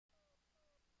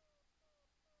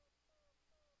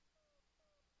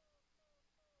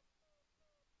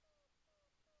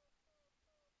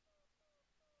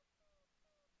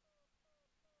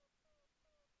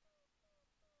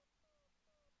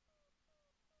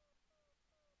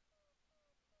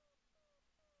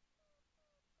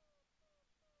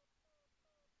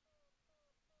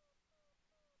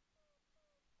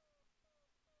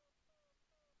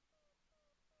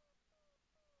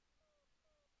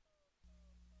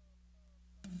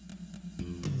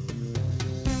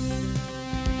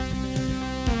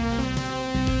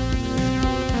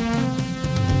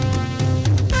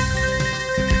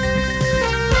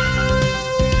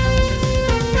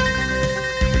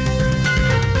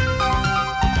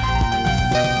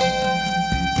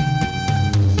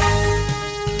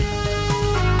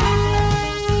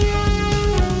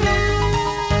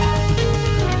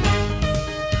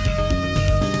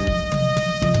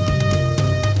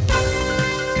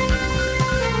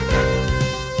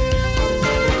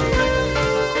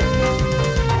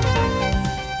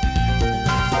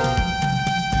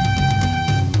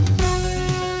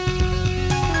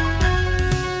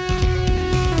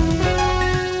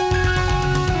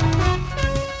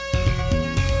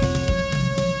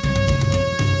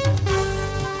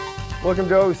Welcome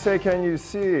to S.E.E. Can You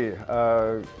See?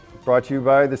 Brought to you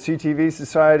by the CTV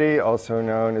Society, also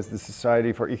known as the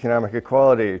Society for Economic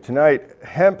Equality. Tonight,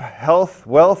 hemp, health,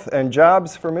 wealth, and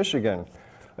jobs for Michigan.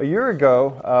 A year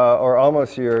ago, or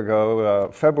almost a year ago,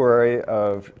 February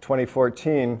of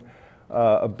 2014,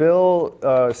 a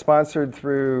bill sponsored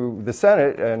through the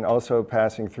Senate and also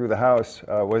passing through the House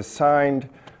was signed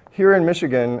here in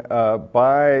Michigan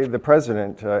by the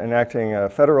President, enacting a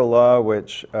federal law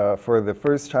which, for the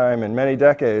first time in many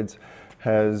decades,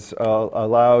 has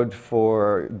allowed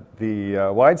for the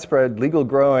widespread legal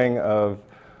growing of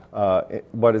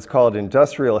what is called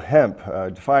industrial hemp,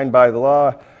 defined by the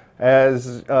law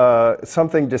as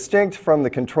something distinct from the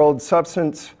controlled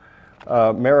substance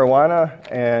marijuana,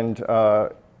 and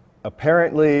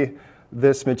apparently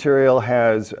this material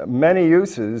has many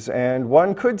uses, and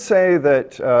one could say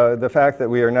that the fact that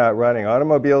we are not running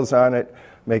automobiles on it,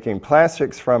 making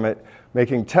plastics from it,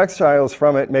 making textiles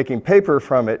from it, making paper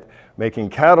from it, making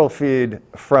cattle feed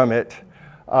from it,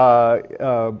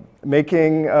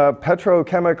 making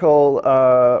petrochemical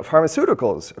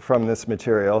pharmaceuticals from this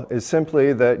material is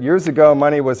simply that years ago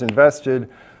money was invested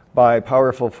by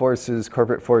powerful forces,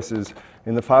 corporate forces,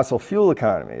 in the fossil fuel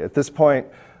economy. At this point,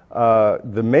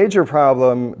 the major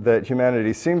problem that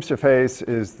humanity seems to face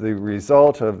is the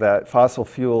result of that fossil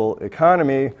fuel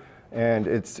economy and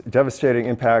its devastating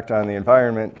impact on the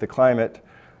environment, the climate.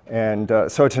 And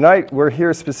so tonight we're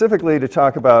here specifically to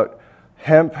talk about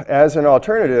hemp as an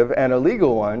alternative, and a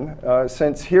legal one,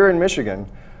 since here in Michigan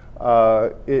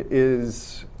it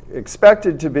is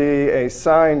expected to be a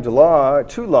signed law,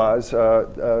 two laws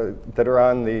that are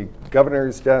on the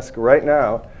governor's desk right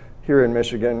now here in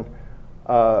Michigan.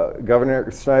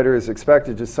 Governor Snyder is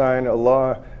expected to sign a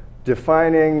law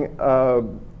defining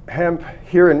hemp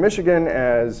here in Michigan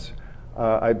as,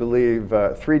 I believe,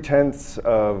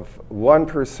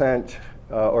 0.3%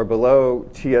 or below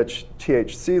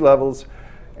THC levels,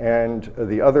 and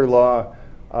the other law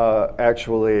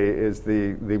actually is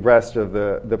the rest of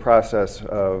the process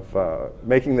of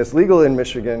making this legal in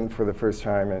Michigan for the first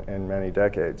time in many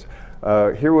decades.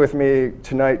 Here with me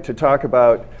tonight to talk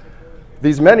about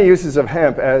these many uses of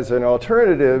hemp as an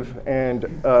alternative and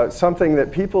something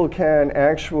that people can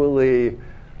actually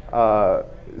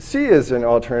see as an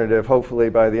alternative,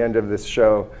 hopefully by the end of this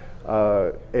show,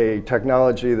 a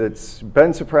technology that's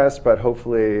been suppressed, but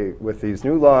hopefully with these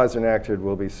new laws enacted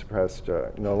will be suppressed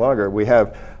no longer. We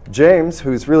have James,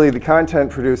 who's really the content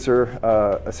producer,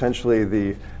 essentially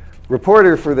the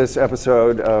reporter for this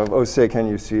episode of S.E.E. Can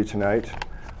You See tonight.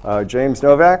 James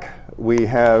Novak. We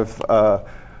have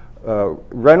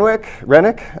Renwick,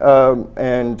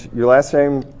 and your last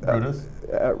name? Brutus.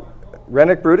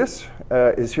 Renwick Brutus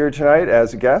is here tonight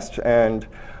as a guest, and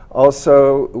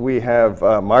also we have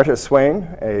Marta Swain,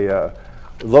 a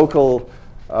local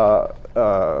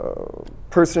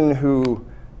person who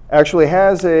actually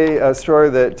has a store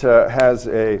that has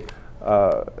a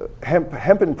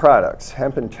hempen products,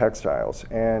 hempen textiles,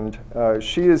 and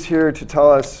she is here to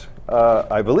tell us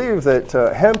I believe that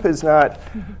hemp is not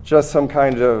just some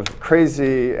kind of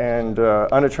crazy and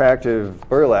unattractive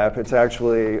burlap. It's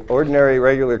actually ordinary,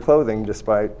 regular clothing,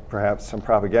 despite perhaps some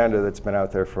propaganda that's been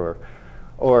out there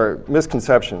or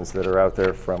misconceptions that are out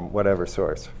there from whatever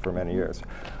source for many years.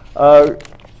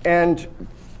 And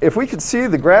if we could see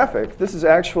the graphic, this is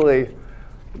actually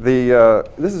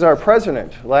this is our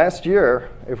president last year.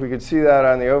 If we could see that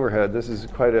on the overhead, this is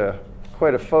quite a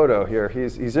photo here.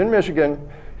 He's in Michigan.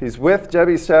 He's with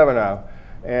Debbie Stabenow,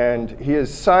 and he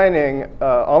is signing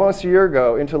almost a year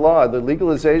ago into law the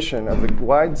legalization of the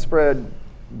widespread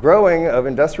growing of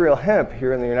industrial hemp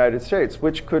here in the United States,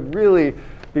 which could really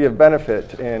be of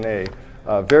benefit in a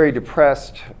very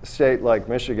depressed state like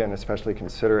Michigan, especially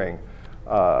considering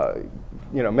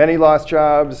many lost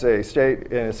jobs, a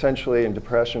state essentially in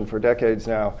depression for decades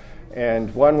now,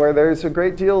 and one where there's a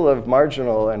great deal of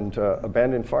marginal and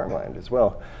abandoned farmland as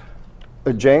well.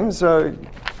 James,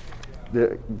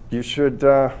 you should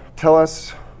tell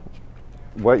us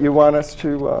what you want us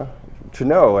to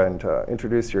know and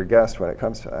introduce your guest when it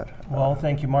comes to that. Well,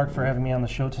 thank you, Mark, for having me on the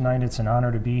show tonight. It's an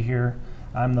honor to be here.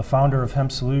 I'm the founder of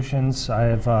Hemp Solutions. I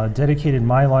have dedicated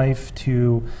my life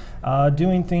to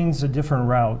doing things a different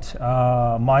route.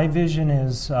 My vision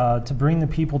is to bring the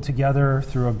people together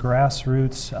through a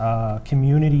grassroots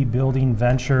community building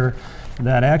venture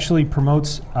that actually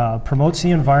promotes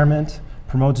the environment,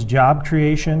 promotes job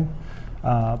creation,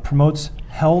 promotes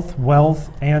health, wealth,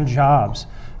 and jobs.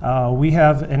 We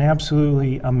have an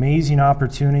absolutely amazing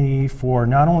opportunity for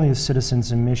not only the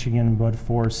citizens in Michigan, but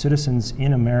for citizens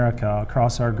in America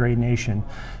across our great nation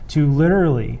to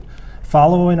literally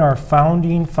follow in our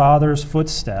founding fathers'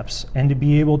 footsteps and to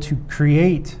be able to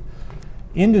create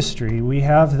industry. We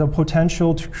have the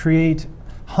potential to create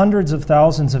hundreds of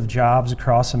thousands of jobs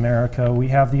across America. We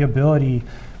have the ability,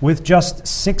 with just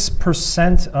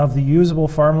 6% of the usable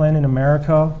farmland in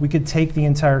America, we could take the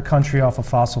entire country off of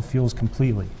fossil fuels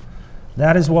completely.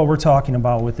 That is what we're talking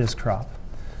about with this crop.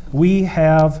 We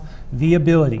have the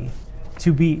ability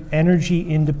to be energy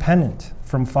independent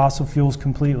from fossil fuels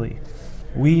completely.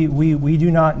 We do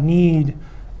not need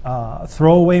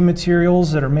throwaway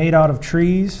materials that are made out of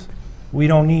trees. We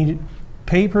don't need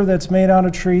paper that's made out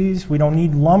of trees. We don't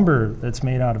need lumber that's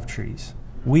made out of trees.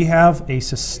 We have a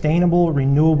sustainable,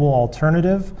 renewable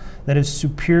alternative that is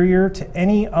superior to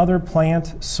any other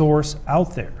plant source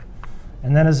out there.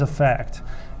 And that is a fact.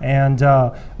 And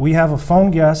we have a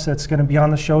phone guest that's going to be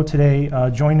on the show today,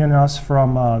 joining us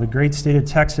from the great state of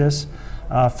Texas,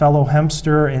 fellow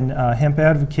hempster and hemp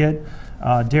advocate,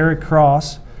 Derek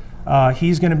Cross.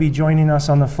 He's going to be joining us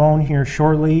on the phone here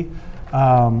shortly.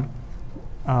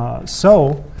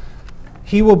 So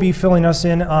he will be filling us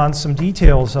in on some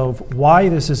details of why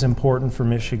this is important for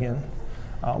Michigan,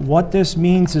 what this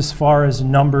means as far as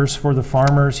numbers for the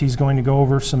farmers. He's going to go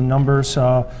over some numbers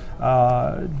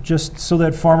just so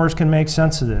that farmers can make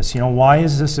sense of this. You know, why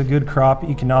is this a good crop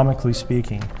economically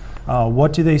speaking?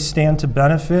 What do they stand to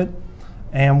benefit,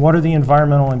 and what are the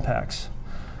environmental impacts?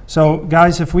 So,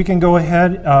 guys, if we can go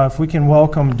ahead, if we can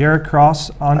welcome Derek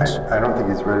Cross on. I don't think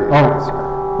he's ready.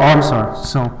 Oh, I'm sorry.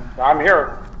 So I'm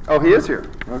here. Oh, he is here.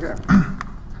 Okay.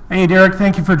 Hey, Derek,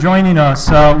 thank you for joining us.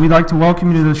 We'd like to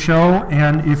welcome you to the show,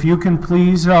 and if you can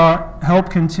please help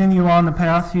continue on the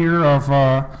path here of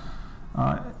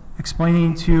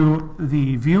explaining to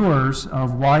the viewers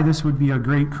of why this would be a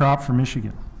great crop for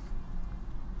Michigan.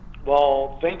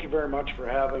 Well, thank you very much for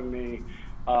having me.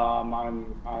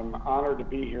 I'm honored to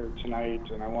be here tonight,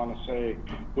 and I want to say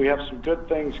we have some good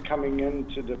things coming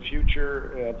into the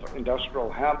future of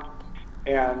industrial hemp.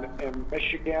 And in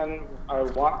Michigan, I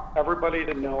want everybody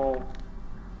to know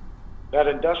that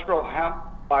industrial hemp,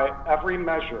 by every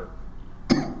measure,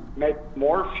 makes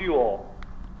more fuel,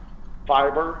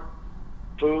 fiber,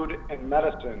 food, and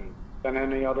medicine than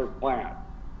any other plant.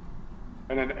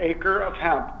 And an acre of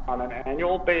hemp on an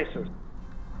annual basis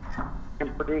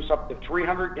can produce up to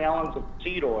 300 gallons of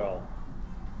seed oil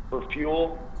for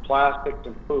fuel, plastics,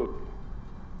 and food.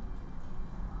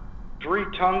 3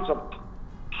 tons of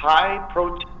high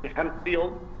protein hemp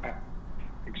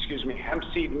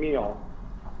seed meal,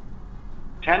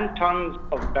 10 tons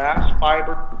of bass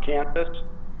fiber from canvas,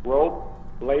 rope,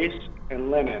 lace,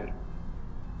 and linen,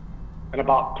 and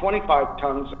about 25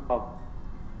 tons of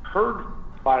herd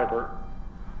fiber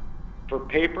for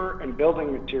paper and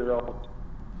building materials.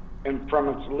 And from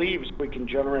its leaves, we can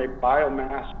generate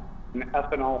biomass and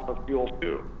ethanol for fuel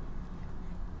too.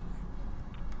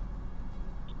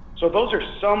 So those are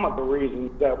some of the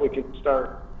reasons that we can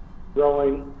start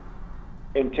growing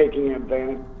and taking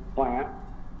advantage of the plant.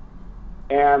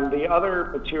 And the other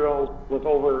materials with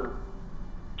over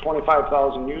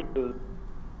 25,000 uses,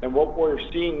 and what we're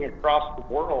seeing across the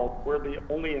world, we're the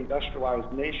only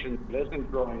industrialized nation that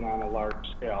isn't growing on a large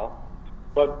scale.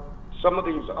 But some of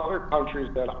these other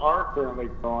countries that are currently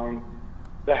growing,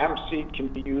 the hemp seed can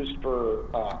be used for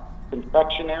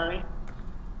confectionery,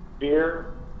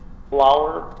 beer,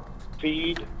 flour,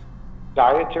 feed,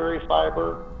 dietary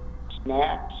fiber,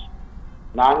 snacks,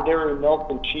 non-dairy milk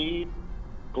and cheese,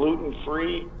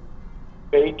 gluten-free,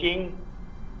 baking.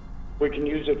 We can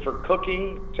use it for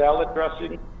cooking, salad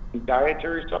dressing, and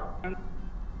dietary supplements.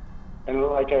 And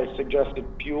like I suggested,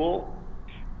 fuel.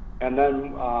 And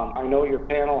then I know your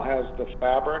panel has the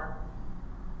fabric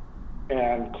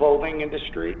and clothing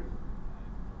industry.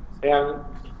 And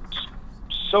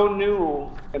so new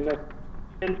in the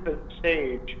infant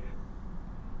stage,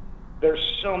 there's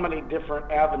so many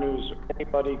different avenues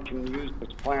anybody can use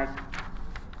this plant.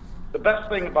 The best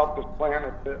thing about this plant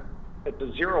is that it's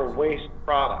a zero waste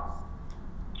product.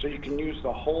 So you can use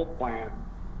the whole plant,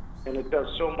 and it does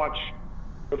so much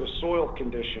for the soil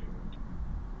condition.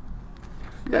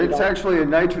 Yeah, it's actually a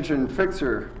nitrogen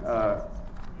fixer.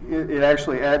 It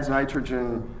actually adds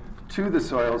nitrogen to the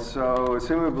soil. So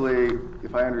assumably,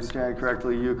 if I understand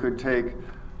correctly, you could take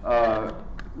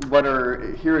what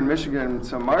are here in Michigan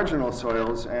some marginal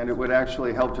soils, and it would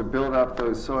actually help to build up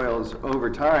those soils over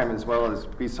time, as well as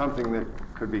be something that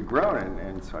could be grown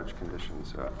in such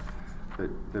conditions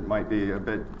that might be a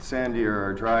bit sandier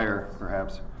or drier,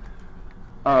 perhaps.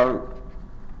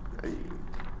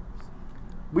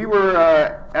 We were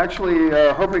actually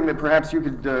hoping that perhaps you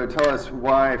could tell us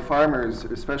why farmers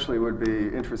especially would be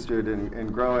interested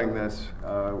in growing this.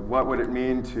 What would it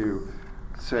mean to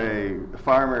say,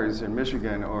 farmers in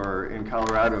Michigan or in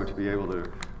Colorado to be able to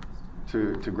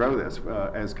grow this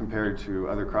as compared to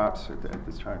other crops at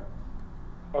this time?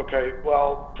 Okay,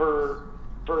 well, for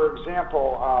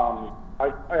example,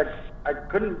 I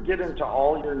couldn't get into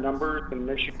all your numbers in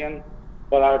Michigan,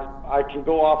 but I can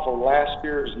go off of last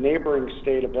year's neighboring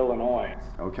state of Illinois.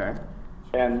 Okay.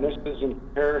 And this is in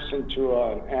comparison to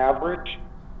an average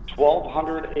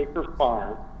 1,200 acre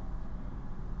farm.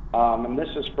 And this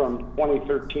is from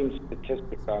 2013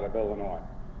 statistics out of Illinois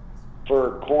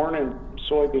for corn and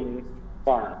soybean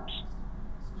farms.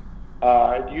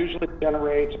 It usually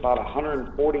generates about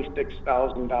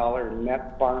 $146,000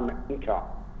 net farm income.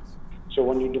 So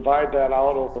when you divide that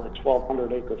out over a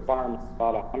 1,200 acre farm, it's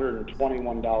about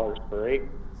 $121 per acre.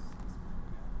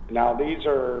 Now this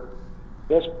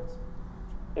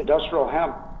industrial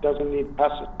hemp doesn't need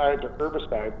pesticides or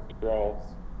herbicides to grow,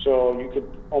 so you could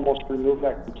almost remove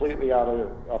that completely out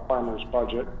of a farmer's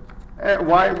budget.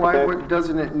 Why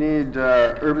doesn't it need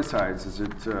herbicides? Is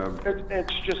it?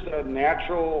 It's just a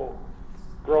natural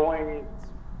growing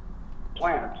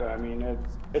plant. I mean,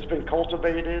 it's been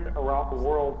cultivated around the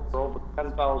world for over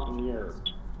 10,000 years,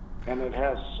 and it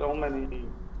has so many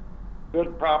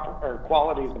good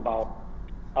qualities about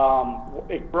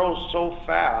it. It grows so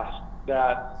fast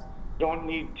that you don't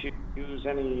need to use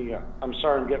any. I'm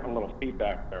sorry, I'm getting a little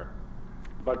feedback there,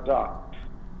 but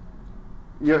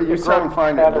you sound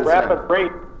fine at a rapid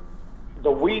rate.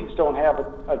 The weeds don't have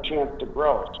a chance to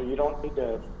grow, so you don't need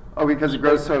to. Oh, because it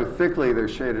grows so thickly, they're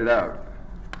shaded out.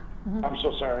 I'm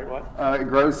so sorry, what? It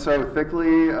grows so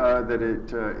thickly that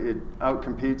it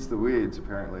outcompetes the weeds,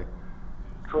 apparently.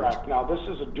 Correct. Now, this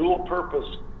is a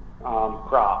dual-purpose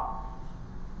crop.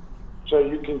 So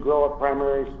you can grow it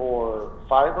primarily for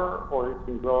fiber, or you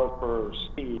can grow it for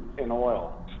seed and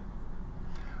oil.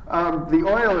 The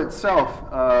oil itself,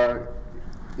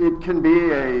 it can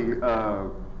be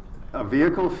a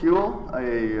vehicle fuel,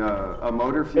 a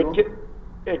motor fuel?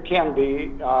 It can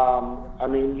be. I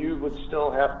mean, you would still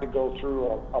have to go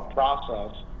through a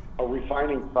process, a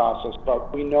refining process,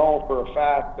 but we know for a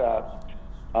fact that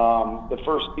the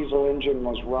first diesel engine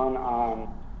was run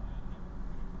on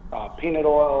peanut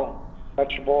oil,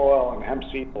 vegetable oil, and hemp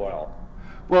seed oil.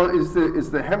 Well, is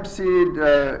the hemp seed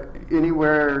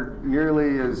anywhere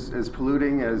nearly as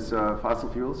polluting as fossil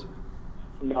fuels?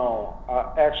 No.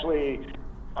 Actually,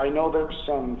 I know there's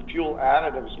some fuel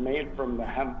additives made from the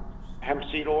hemp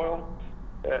seed oil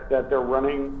that they're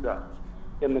running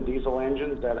in the diesel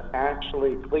engines that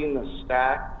actually clean the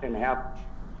stack and have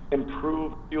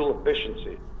improved fuel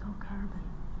efficiency. Low carbon.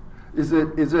 Is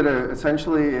it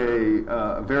essentially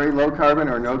a very low carbon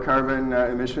or no carbon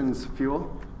emissions fuel?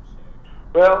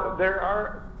 Well, there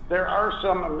are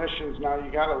some emissions. Now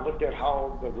you got to look at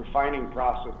how the refining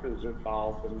process is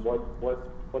involved and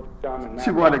what's done in that.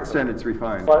 To what extent it's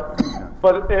refined. But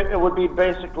it would be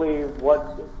basically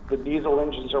what the diesel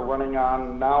engines are running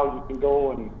on now. You can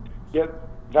go and get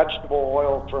vegetable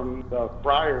oil from the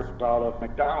fryers out of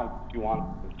McDonald's if you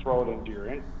want to throw it into your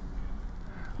engine.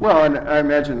 Well, and I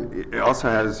imagine it also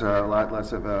has a lot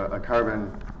less of a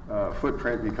carbon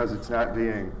footprint because it's not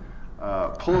being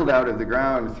pulled out of the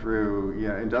ground through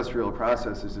industrial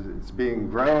processes. It's being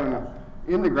grown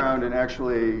in the ground and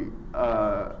actually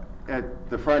at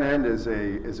the front end is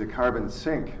a carbon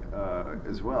sink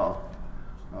as well.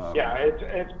 Yeah,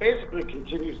 it basically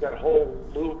continues that whole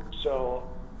loop. So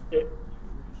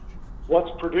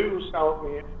what's produced out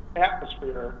in the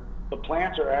atmosphere, the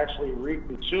plants are actually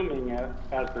re-consuming it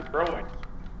as they're growing.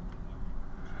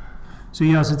 So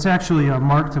yes, it's actually,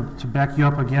 Mark, to back you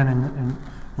up again, and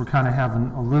we're kind of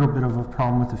having a little bit of a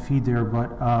problem with the feed there,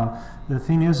 but the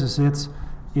thing is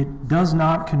it does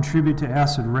not contribute to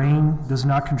acid rain, does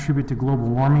not contribute to global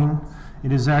warming.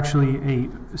 It is actually a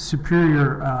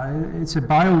superior, it's a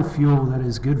biofuel that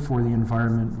is good for the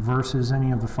environment versus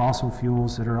any of the fossil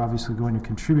fuels that are obviously going to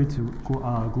contribute to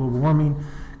global warming,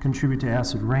 contribute to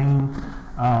acid rain.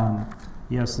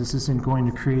 Yes, this isn't going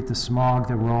to create the smog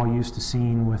that we're all used to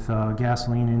seeing with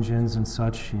gasoline engines and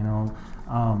such,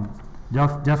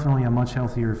 definitely a much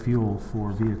healthier fuel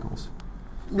for vehicles.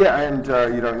 Yeah, and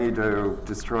you don't need to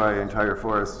destroy entire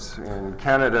forests in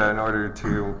Canada in order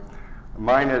to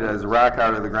mine it as rock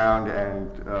out of the ground and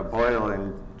boil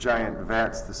in giant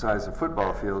vats the size of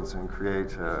football fields and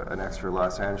create an extra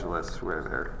Los Angeles where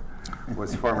there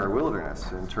was former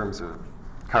wilderness in terms of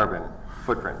carbon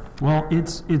footprint? Well,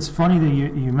 it's funny that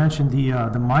you mentioned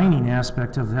the mining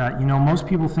aspect of that. You know, most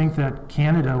people think that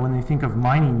Canada, when they think of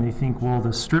mining, they think, well,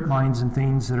 the strip mines and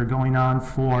things that are going on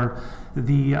for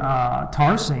the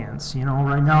tar sands. You know,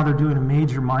 right now they're doing a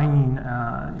major mining,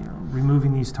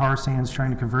 removing these tar sands,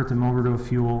 trying to convert them over to a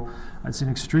fuel. It's an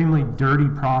extremely dirty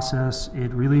process.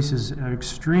 It releases an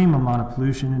extreme amount of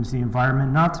pollution into the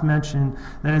environment, not to mention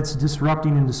that it's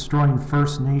disrupting and destroying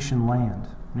First Nation land,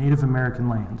 Native American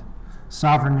land,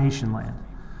 sovereign nation land.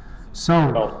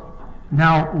 So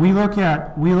now we look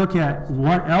at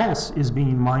what else is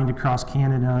being mined across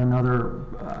Canada and other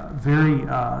very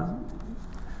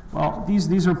well,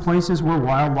 these are places where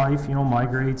wildlife, you know,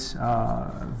 migrates,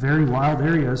 very wild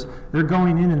areas. They're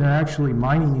going in and they're actually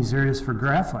mining these areas for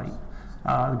graphite.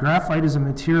 Graphite is a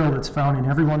material that's found in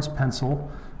everyone's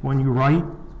pencil. When you write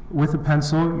with a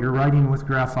pencil, you're writing with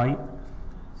graphite.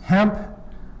 Hemp,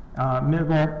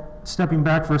 well, stepping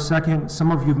back for a second,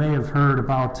 some of you may have heard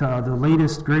about the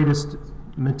latest, greatest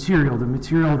material, the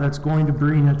material that's going to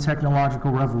bring a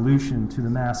technological revolution to the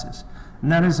masses.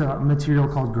 And that is a material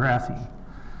called graphene.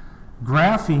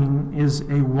 Graphene is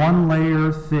a one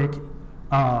layer thick,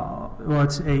 well,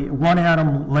 it's a one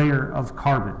atom layer of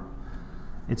carbon.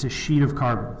 It's a sheet of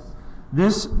carbon.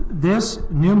 This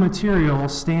new material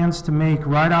stands to make,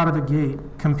 right out of the gate,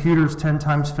 computers 10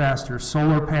 times faster,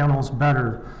 solar panels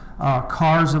better,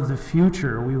 cars of the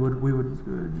future. We would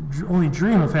only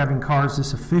dream of having cars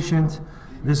this efficient,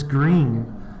 this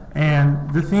green.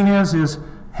 And the thing is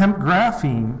hemp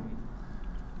graphene,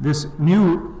 this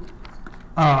new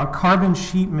carbon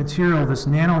sheet material, this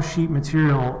nano sheet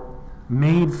material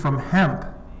made from hemp,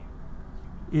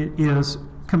 it is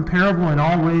comparable in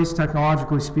all ways,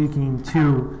 technologically speaking,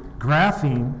 to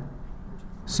graphene,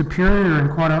 superior in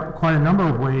quite a number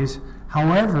of ways.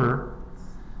 However,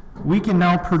 we can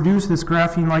now produce this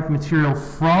graphene-like material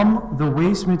from the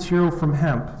waste material from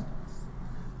hemp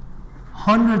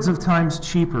hundreds of times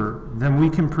cheaper than we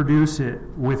can produce it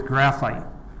with graphite,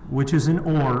 which is an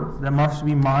ore that must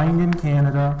be mined in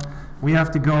Canada. We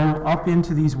have to go up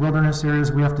into these wilderness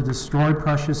areas. We have to destroy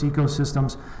precious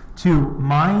ecosystems to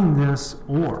mine this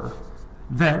ore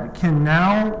that can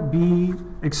now be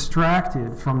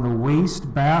extracted from the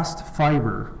waste bast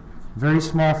fiber, very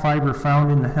small fiber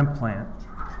found in the hemp plant.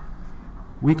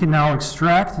 We can now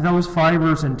extract those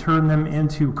fibers and turn them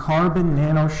into carbon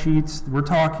nanosheets. We're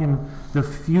talking the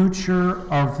future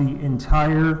of the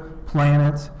entire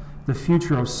planet, the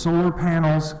future of solar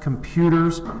panels,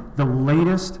 computers, the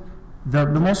latest, the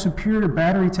most superior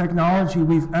battery technology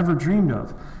we've ever dreamed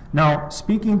of. Now,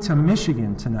 speaking to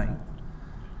Michigan tonight,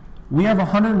 we have a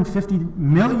 $150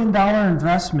 million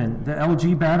investment, the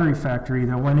LG battery factory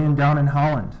that went in down in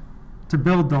Holland, to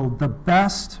build the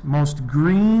best, most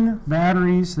green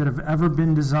batteries that have ever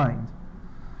been designed.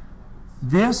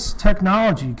 This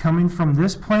technology coming from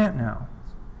this plant now,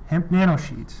 hemp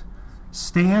nanosheets,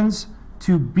 stands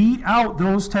to beat out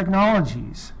those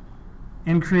technologies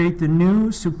and create the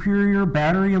new superior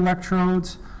battery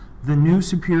electrodes, the new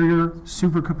superior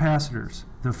supercapacitors,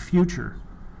 the future.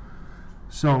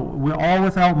 So we're all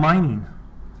without mining.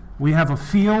 We have a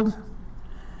field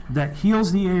that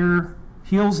heals the air,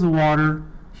 heals the water,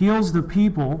 heals the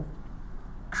people,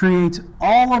 creates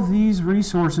all of these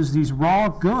resources, these raw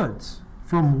goods,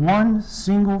 from one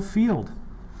single field.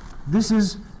 This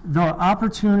is the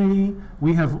opportunity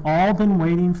we have all been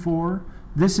waiting for.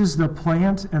 This is the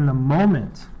plant and the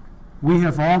moment we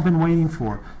have all been waiting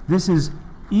for. This is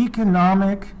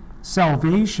economic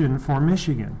salvation for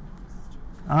Michigan.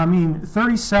 I mean,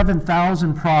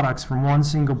 37,000 products from one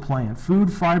single plant.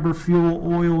 Food, fiber, fuel,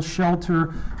 oil,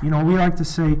 shelter. You know, we like to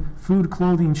say food,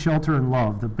 clothing, shelter, and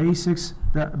love. The basics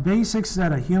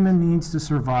that a human needs to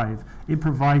survive. It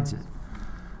provides it.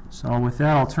 So with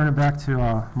that, I'll turn it back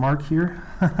to Mark here.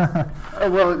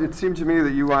 Well, it seemed to me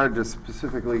that you wanted to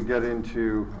specifically get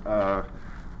into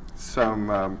some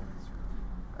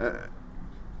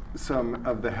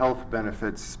of the health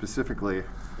benefits specifically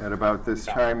at about this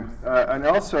time. And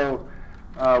also,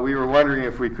 we were wondering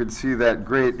if we could see that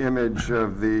great image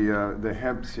of the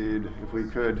hemp seed, if we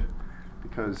could,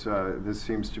 because this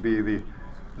seems to be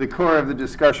the core of the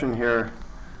discussion here.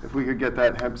 If we could get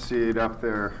that hemp seed up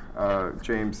there,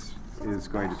 James is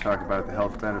going to talk about the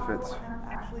health benefits.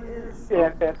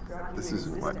 This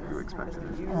isn't what you expected.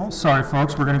 Oh, sorry,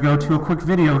 folks. We're going to go to a quick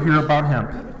video here about hemp.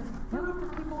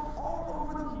 People all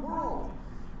over the world.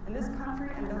 In this country,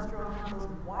 industrial hemp was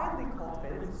widely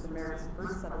cultivated since America's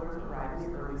first settlers arrived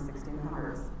in the early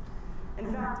 1600s.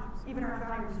 In fact, even our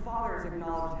founding fathers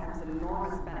acknowledged hemp's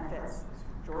enormous benefits.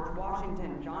 George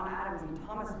Washington, John Adams, and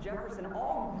Thomas Jefferson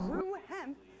all grew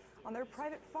hemp on their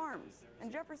private farms.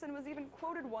 And Jefferson was even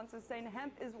quoted once as saying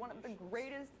hemp is one of the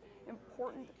greatest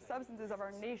important substances of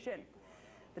our nation.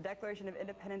 The Declaration of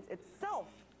Independence itself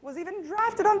was even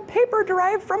drafted on paper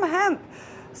derived from hemp.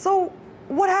 So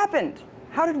what happened?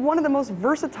 How did one of the most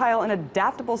versatile and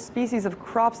adaptable species of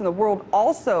crops in the world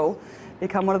also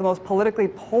become one of the most politically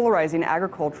polarizing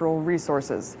agricultural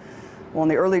resources? Well, in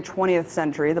the early 20th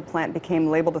century, the plant became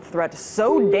labeled a threat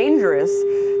so dangerous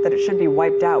that it should be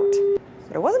wiped out.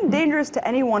 But it wasn't dangerous to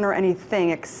anyone or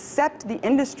anything except the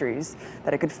industries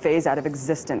that it could phase out of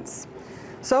existence.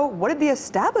 So what did the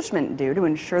establishment do to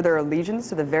ensure their allegiance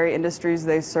to the very industries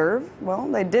they serve? Well,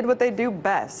 they did what they do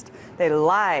best. They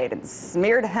lied and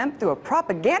smeared hemp through a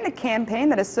propaganda campaign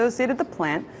that associated the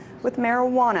plant with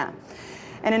marijuana.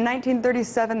 And in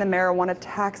 1937, the Marijuana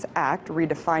Tax Act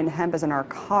redefined hemp as a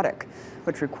narcotic,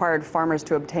 which required farmers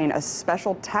to obtain a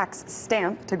special tax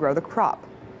stamp to grow the crop.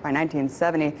 By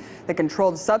 1970, the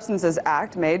Controlled Substances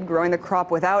Act made growing the crop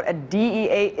without a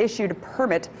DEA-issued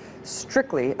permit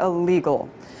strictly illegal.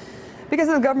 Because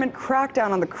of the government crackdown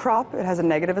on the crop, it has a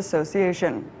negative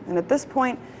association. And at this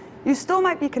point, you still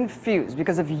might be confused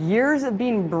because of years of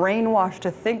being brainwashed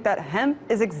to think that hemp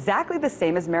is exactly the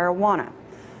same as marijuana,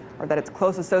 or that its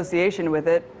close association with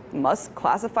it must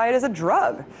classify it as a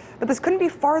drug. But this couldn't be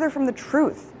farther from the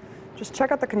truth. Just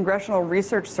check out the Congressional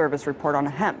Research Service report on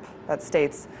hemp that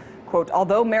states, quote,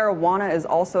 although marijuana is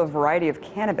also a variety of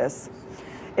cannabis,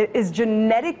 it is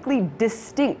genetically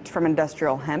distinct from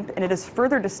industrial hemp, and it is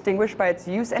further distinguished by its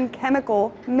use and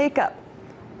chemical makeup.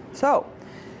 So,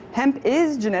 hemp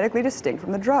is genetically distinct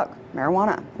from the drug,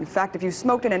 marijuana. In fact, if you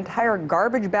smoked an entire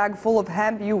garbage bag full of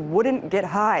hemp, you wouldn't get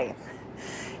high.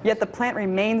 Yet the plant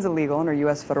remains illegal under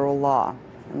U.S. federal law.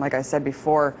 And like I said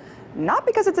before, not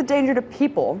because it's a danger to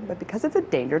people, but because it's a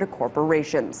danger to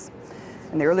corporations.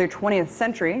 In the early 20th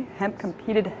century, hemp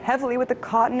competed heavily with the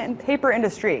cotton and paper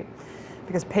industry.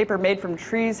 Because paper made from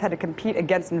trees had to compete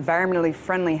against environmentally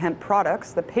friendly hemp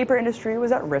products, the paper industry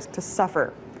was at risk to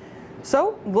suffer.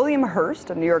 So, William Hearst,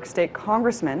 a New York State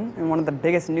congressman and one of the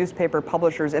biggest newspaper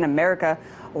publishers in America,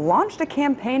 launched a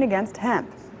campaign against hemp.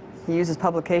 He used his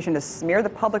publication to smear the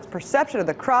public's perception of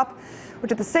the crop,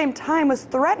 which at the same time was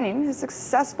threatening his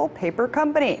successful paper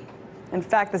company. In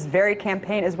fact, this very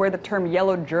campaign is where the term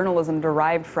yellow journalism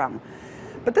derived from.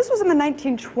 But this was in the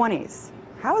 1920s.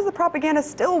 How is the propaganda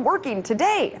still working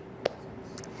today?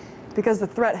 Because the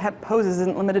threat hemp poses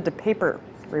isn't limited to paper.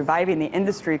 Reviving the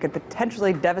industry could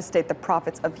potentially devastate the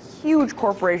profits of huge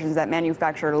corporations that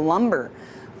manufacture lumber,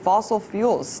 fossil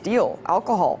fuels, steel,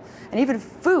 alcohol, and even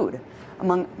food,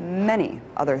 among many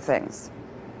other things,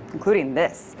 including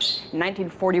this. In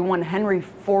 1941, Henry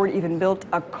Ford even built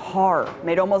a car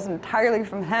made almost entirely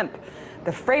from hemp.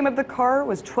 The frame of the car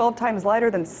was 12 times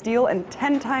lighter than steel and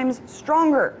 10 times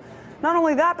stronger. Not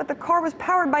only that, but the car was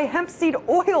powered by hemp seed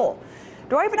oil.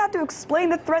 Do I even have to explain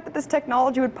the threat that this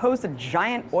technology would pose to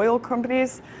giant oil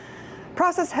companies?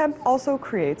 Processed hemp also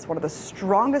creates one of the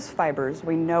strongest fibers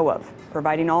we know of,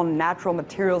 providing all natural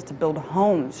materials to build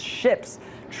homes, ships,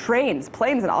 trains,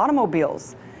 planes, and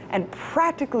automobiles, and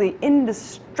practically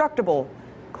indestructible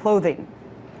clothing.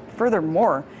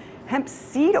 Furthermore, hemp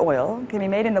seed oil can be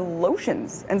made into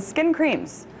lotions and skin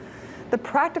creams. The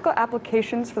practical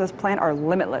applications for this plant are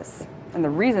limitless, and the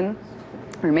reason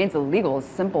it remains illegal is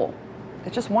simple.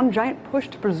 It's just one giant push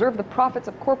to preserve the profits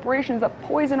of corporations that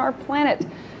poison our planet,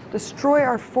 destroy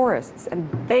our forests,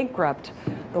 and bankrupt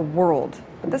the world.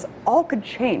 But this all could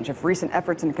change if recent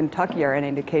efforts in Kentucky are any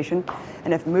indication,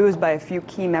 and if moves by a few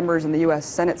key members in the U.S.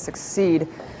 Senate succeed,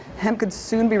 hemp could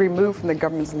soon be removed from the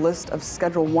government's list of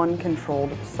Schedule I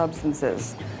controlled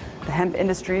substances. The hemp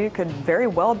industry could very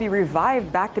well be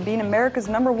revived back to being America's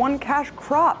 #1 cash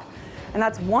crop, and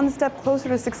that's one step closer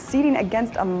to succeeding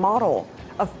against a model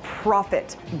of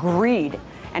profit, greed,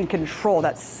 and control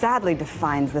that sadly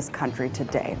defines this country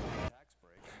today.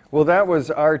 Well, that was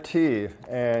RT,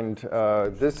 and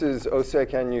this is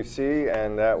OSEC NUC,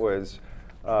 and that was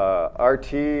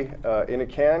RT in a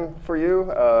can for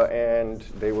you, and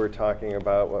they were talking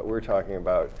about what we're talking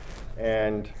about.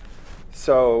 And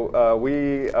so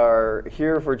we are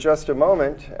here for just a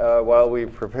moment while we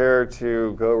prepare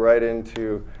to go right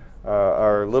into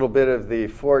our little bit of the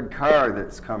Ford car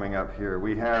that's coming up here.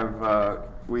 We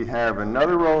have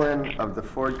another roll-in of the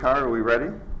Ford car. Are we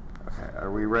ready? Okay.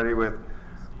 Are we ready with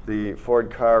the Ford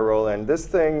car roll-in? This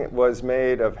thing was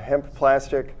made of hemp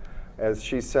plastic, as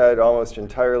she said, almost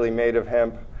entirely made of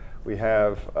hemp. We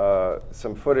have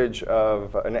some footage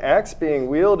of an axe being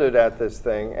wielded at this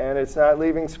thing, and it's not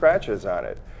leaving scratches on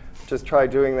it. Just try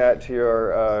doing that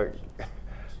to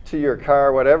to your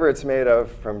car, whatever it's made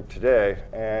of from today.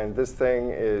 And this thing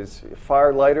is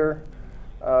far lighter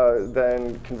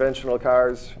than conventional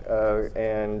cars,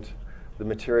 and the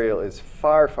material is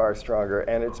far, far stronger,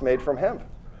 and it's made from hemp.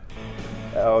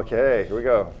 Okay, here we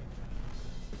go.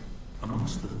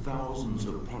 Amongst the thousands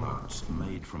of products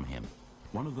made from hemp,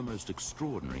 one of the most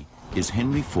extraordinary is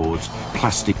Henry Ford's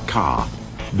plastic car.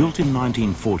 Built in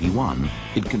 1941,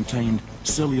 it contained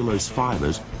cellulose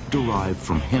fibers derived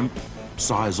from hemp,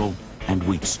 sisal, and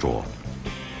wheat straw.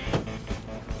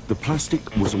 The plastic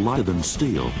was lighter than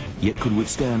steel, yet could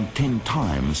withstand 10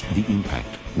 times the impact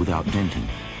without denting.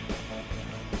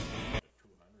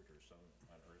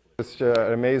 Just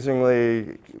an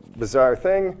amazingly bizarre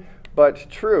thing, but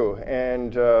true.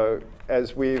 And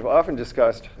as we've often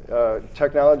discussed,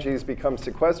 technologies become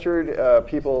sequestered.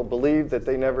 People believe that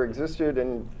they never existed,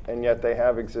 and yet they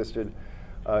have existed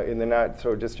in the not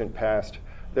so distant past.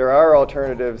 There are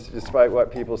alternatives, despite what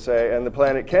people say, and the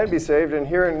planet can be saved. And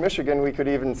here in Michigan, we could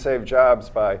even save jobs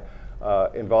by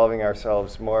involving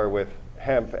ourselves more with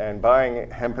hemp and buying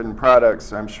hempen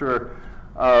products. I'm sure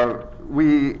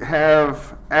we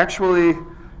have actually,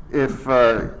 if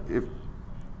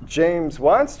James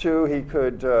wants to, he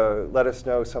could let us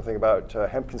know something about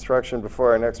hemp construction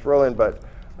before our next roll-in. But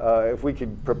if we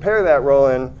could prepare that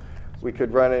roll-in, we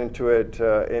could run into it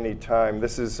any time.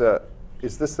 This is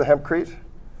this the hempcrete?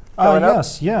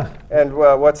 Yes, yeah. And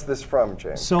what's this from,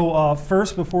 James? So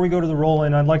first, before we go to the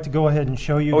roll-in, I'd like to go ahead and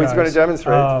show you guys. He's going to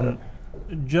demonstrate.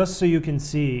 Just so you can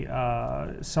see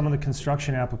some of the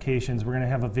construction applications, we're going to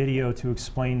have a video to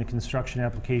explain the construction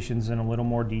applications in a little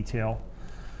more detail.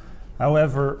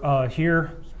 However,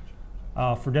 here,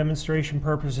 for demonstration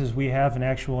purposes, we have an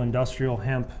actual industrial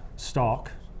hemp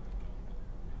stalk.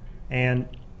 And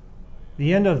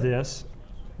the end of this,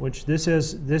 which this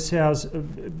has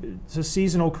it's a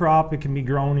seasonal crop. It can be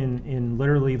grown in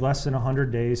literally less than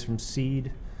 100 days from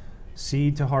seed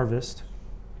to harvest.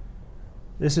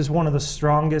 This is one of the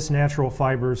strongest natural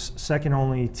fibers, second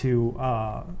only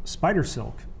to spider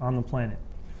silk on the planet.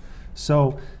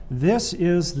 So this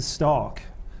is the stalk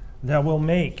that will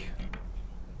make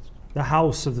the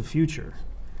house of the future.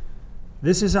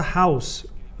 This is a house.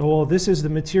 Well, this is the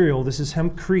material. This is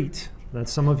hempcrete that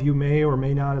some of you may or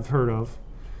may not have heard of.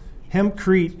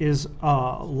 Hempcrete is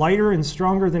lighter and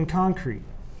stronger than concrete.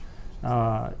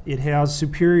 It has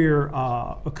superior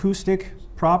acoustic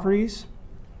properties,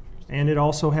 and it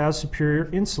also has superior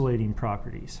insulating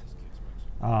properties.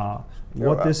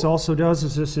 What this also does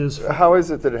is this is... How is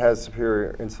it that it has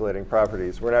superior insulating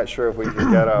properties? We're not sure if we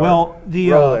can get our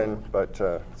roll-in, but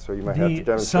so you might have to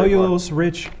demonstrate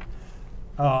cellulose-rich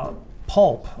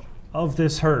pulp of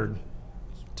this herd.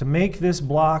 To make this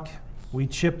block, we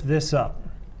chip this up.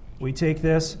 We take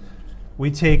this,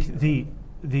 we take the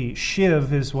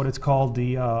shiv is what it's called,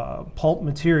 the pulp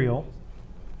material.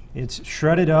 It's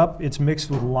shredded up, it's mixed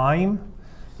with lime.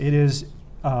 It is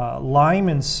lime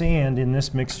and sand in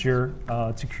this mixture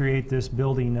to create this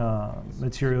building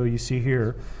material you see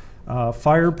here.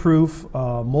 Fireproof,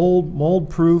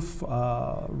 mold-proof,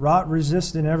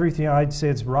 rot-resistant, everything. I'd say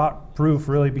it's rot-proof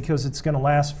really because it's going to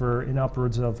last for in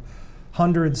upwards of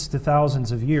hundreds to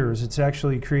thousands of years. It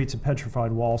actually creates a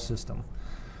petrified wall system.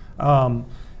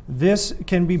 This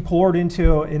can be poured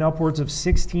into in upwards of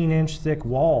 16-inch thick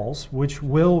walls, which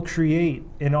will create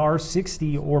an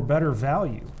R60 or better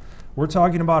value. We're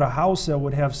talking about a house that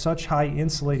would have such high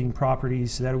insulating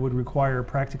properties that it would require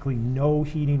practically no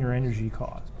heating or energy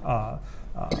cost.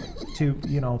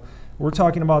 We're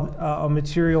talking about a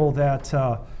material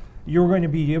that you're going to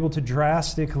be able to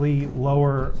drastically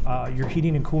lower your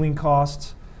heating and cooling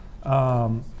costs.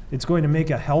 It's going to make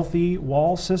a healthy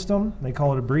wall system. They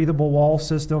call it a breathable wall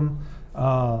system.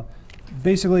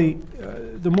 Basically,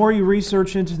 the more you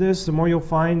research into this, the more you'll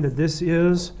find that this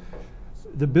is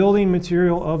the building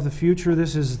material of the future.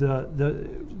 This is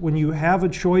when you have a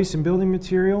choice in building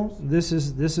material, this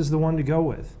is the one to go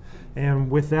with. And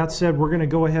with that said, we're going to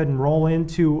go ahead and roll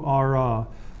into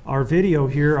our video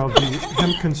here of the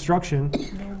hemp construction.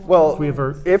 Well,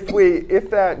 if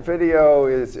that video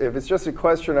is, if it's just a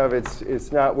question of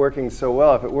it's not working so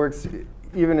well, if it works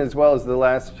even as well as the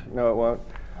last, no it won't.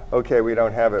 Okay, we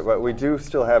don't have it, but we do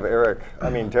still have Derek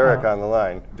on the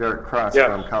line. Derek Cross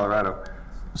from Colorado.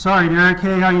 Sorry, Derek.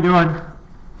 Hey, how you doing?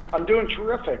 I'm doing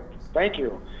terrific. Thank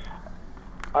you.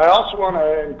 I also want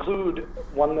to include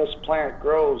when this plant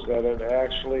grows that it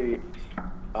actually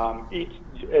eats.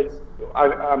 It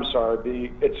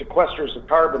sequesters the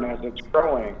carbon as it's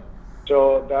growing.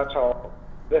 So that's how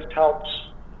this helps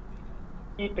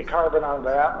eat the carbon out of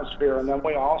the atmosphere. And then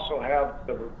we also have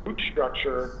the root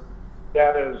structure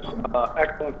that is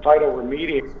excellent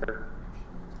phytoremediator.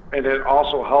 and it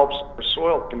also helps our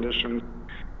soil conditions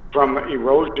from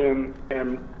erosion,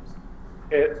 and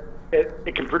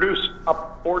it can produce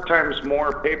up 4 times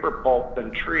more paper pulp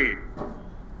than tree,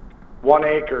 1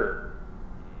 acre.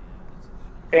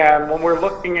 And when we're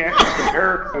looking at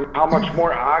comparison how much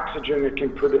more oxygen it can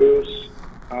produce,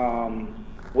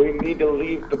 we need to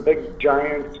leave the big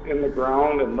giants in the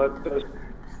ground and let this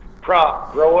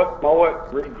crop grow it, mow it,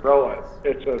 regrow it.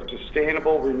 It's a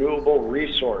sustainable, renewable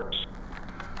resource.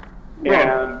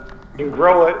 And you can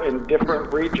grow it in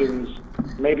different regions,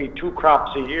 maybe 2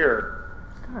 crops a year.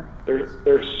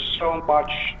 There's so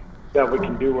much that we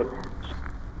can do with this.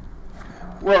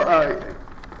 Well,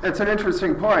 it's an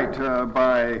interesting point.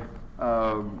 By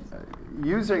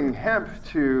using hemp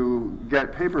to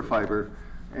get paper fiber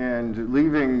and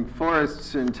leaving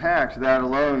forests intact, that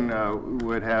alone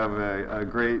would have a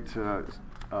great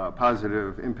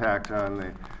positive impact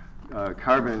on the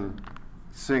carbon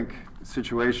sink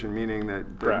situation, meaning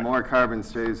that more carbon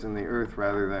stays in the earth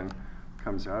rather than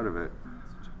comes out of it.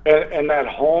 And that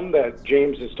home that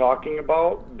James is talking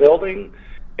about building,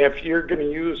 if you're going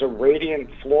to use a radiant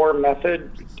floor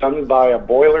method done by a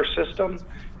boiler system,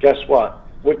 guess what?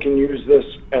 We can use this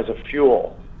as a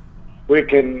fuel. We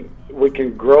can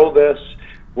grow this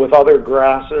with other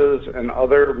grasses and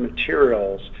other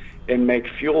materials and make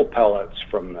fuel pellets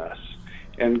from this.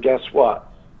 And guess what?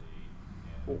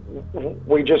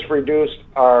 We just reduced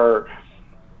our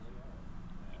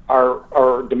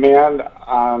demand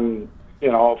on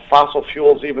fossil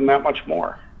fuels even that much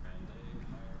more.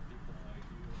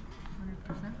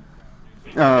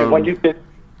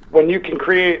 When you can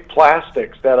create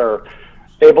plastics that are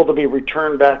able to be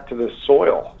returned back to the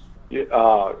soil,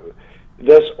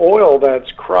 this oil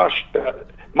that's crushed,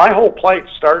 my whole plight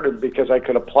started because I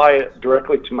could apply it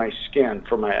directly to my skin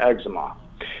for my eczema.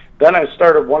 Then I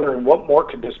started wondering what more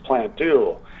could this plant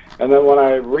do. And then when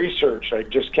I researched, I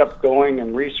just kept going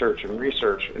and research,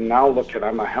 and now look at,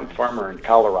 I'm a hemp farmer in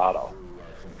Colorado.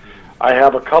 I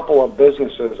have a couple of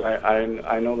businesses.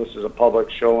 I know this is a public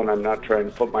show and I'm not trying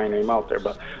to put my name out there,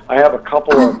 but I have a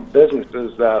couple of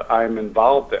businesses that I'm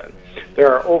involved in.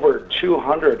 There are over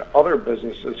 200 other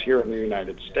businesses here in the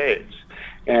United States.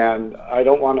 And I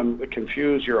don't want to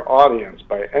confuse your audience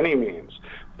by any means,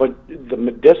 but the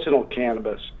medicinal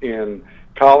cannabis in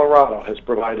Colorado has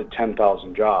provided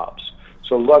 10,000 jobs.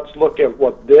 So let's look at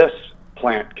what this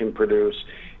plant can produce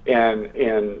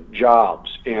in jobs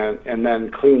and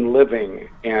then clean living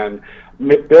and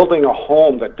building a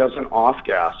home that doesn't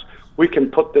off-gas. We can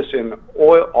put this in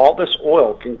oil. All this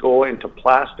oil can go into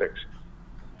plastics,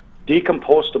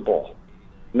 decompostable,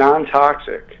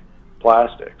 non-toxic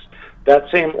plastics. That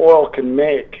same oil can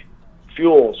make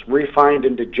fuels refined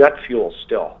into jet fuel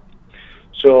still.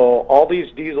 So all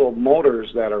these diesel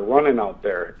motors that are running out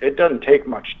there, it doesn't take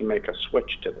much to make a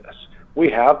switch to this. We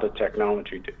have the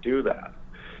technology to do that.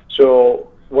 So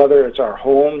whether it's our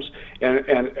homes and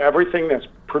everything that's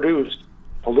produced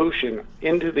pollution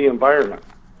into the environment,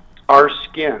 our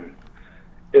skin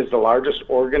is the largest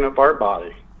organ of our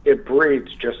body. It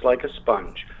breathes just like a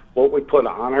sponge. What we put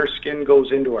on our skin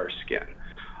goes into our skin.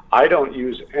 I don't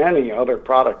use any other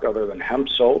product other than hemp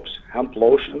soaps, hemp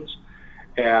lotions,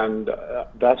 and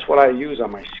that's what I use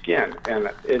on my skin,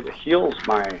 and it heals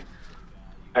my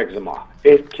eczema.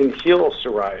 It can heal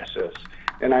psoriasis,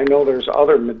 and I know there's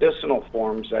other medicinal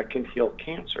forms that can heal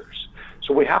cancers.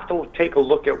 So we have to take a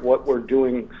look at what we're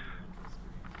doing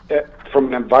from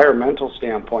an environmental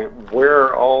standpoint,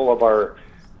 where all of our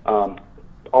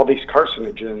all these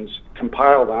carcinogens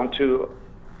compiled onto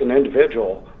an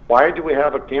individual. Why do we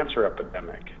have a cancer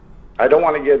epidemic? I don't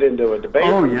want to get into a debate.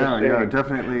 Oh, yeah,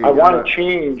 definitely. I want to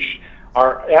change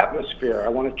our atmosphere. I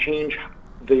want to change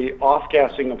the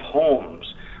off-gassing of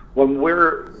homes.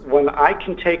 When I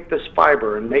can take this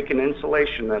fiber and make an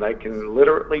insulation that I can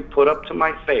literally put up to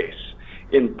my face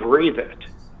and breathe it,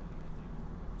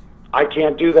 I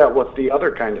can't do that with the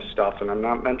other kind of stuff, and I'm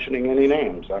not mentioning any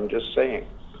names. I'm just saying.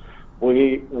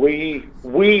 We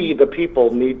the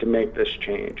people need to make this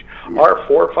change. Our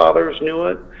forefathers knew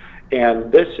it,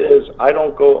 and this is, I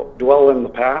don't go dwell in the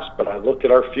past, but I look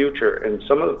at our future. And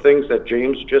some of the things that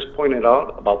James just pointed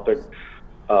out about the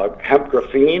hemp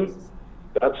graphene,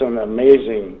 that's an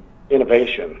amazing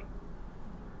innovation.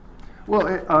 Well,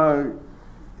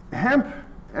 hemp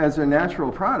as a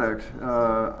natural product,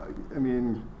 I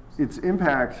mean, its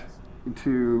impact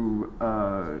to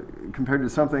compared to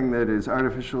something that is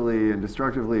artificially and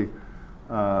destructively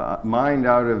mined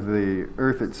out of the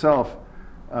earth itself,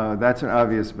 that's an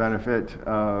obvious benefit.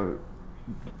 The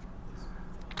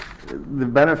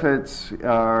benefits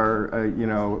are, you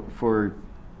know, for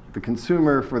the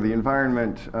consumer, for the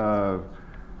environment,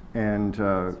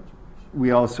 And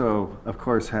we also, of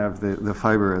course, have the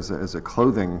fiber as a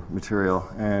clothing material,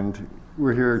 and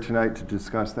we're here tonight to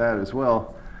discuss that as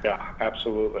well. Yeah,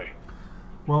 absolutely.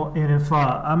 Well, and if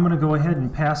I'm going to go ahead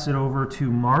and pass it over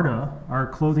to Marta, our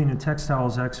clothing and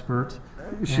textiles expert.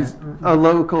 She's a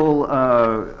local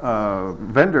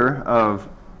vendor of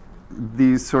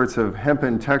these sorts of hemp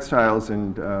and textiles,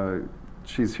 and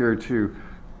she's here to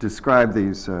describe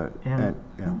these. Yeah.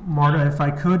 Marta, if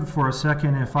I could for a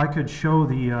second, if I could show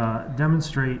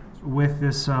demonstrate with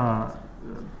this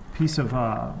piece of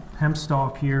hemp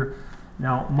stalk here.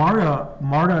 Now,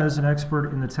 Marta is an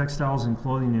expert in the textiles and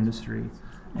clothing industry,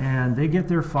 and they get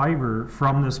their fiber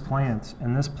from this plant.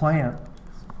 And this plant,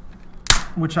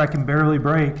 which I can barely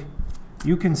break,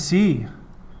 you can see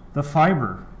the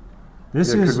fiber.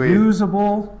 This is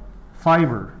usable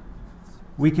fiber.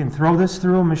 We can throw this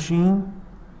through a machine.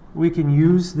 We can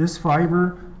use this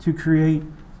fiber to create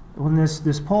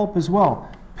this pulp as well.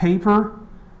 Paper,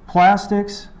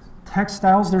 plastics,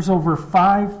 textiles. There's over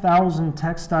 5,000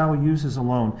 textile uses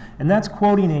alone. And that's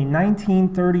quoting a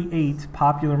 1938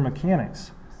 Popular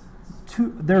Mechanics.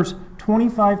 There's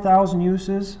 25,000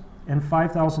 uses and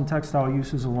 5,000 textile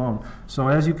uses alone. So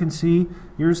as you can see,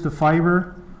 here's the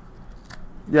fiber.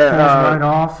 Yeah, right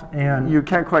off, and you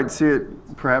can't quite see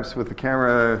it perhaps with the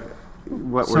camera,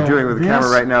 what we're doing with the camera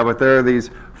right now, but there are these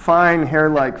fine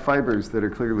hair-like fibers that are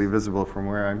clearly visible from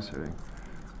where I'm sitting.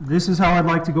 This is how I'd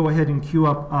like to go ahead and cue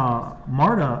up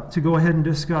Marta to go ahead and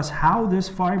discuss how this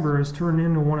fiber is turned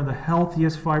into one of the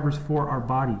healthiest fibers for our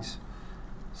bodies.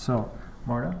 So,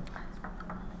 Marta?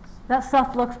 That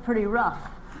stuff looks pretty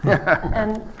rough.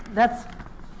 And that's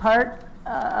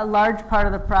a large part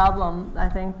of the problem, I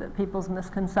think, that people's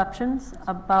misconceptions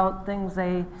about things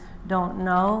they don't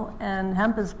know. And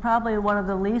hemp is probably one of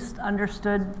the least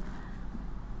understood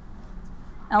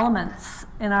elements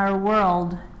in our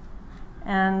world.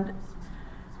 And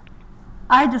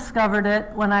I discovered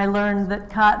it when I learned that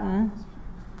cotton,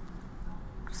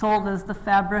 sold as the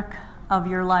fabric of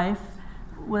your life,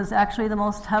 was actually the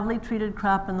most heavily treated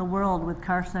crop in the world with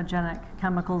carcinogenic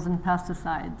chemicals and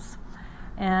pesticides.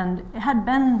 And it had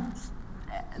been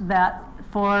that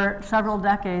for several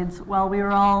decades while we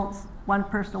were all one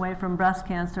person away from breast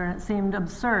cancer, and it seemed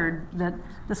absurd that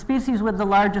the species with the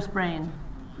largest brain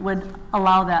would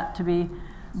allow that to be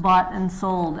bought and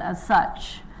sold as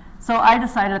such. So I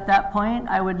decided at that point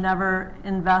I would never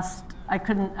invest, I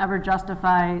couldn't ever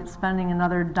justify spending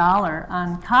another dollar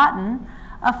on cotton,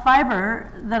 a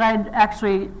fiber that I'd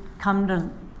actually come to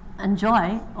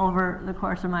enjoy over the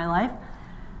course of my life.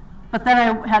 But then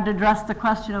I had to address the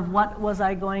question of what was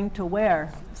I going to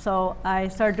wear. So I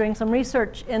started doing some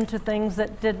research into things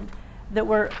that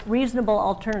were reasonable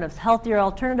alternatives, healthier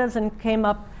alternatives, and came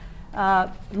up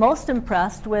most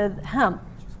impressed with hemp,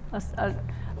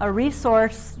 a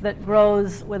resource that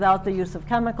grows without the use of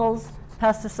chemicals,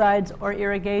 pesticides, or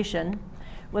irrigation,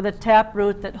 with a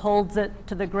taproot that holds it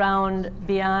to the ground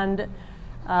beyond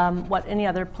what any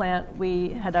other plant we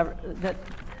had ever,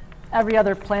 every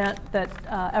other plant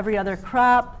every other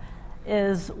crop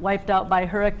is wiped out by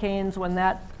hurricanes when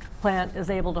that plant is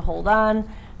able to hold on.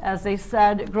 As they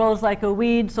said, it grows like a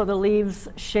weed, so the leaves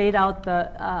shade out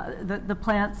the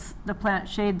plant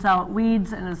shades out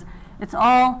weeds, and it's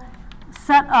all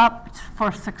set up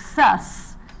for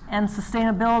success and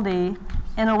sustainability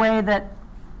in a way that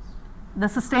the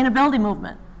sustainability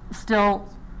movement still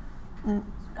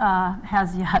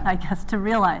has yet, I guess, to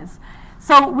realize.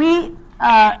 So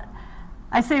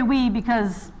I say we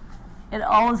because it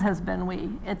always has been we.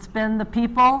 It's been the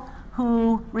people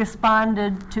who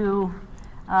responded to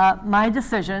my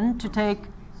decision to take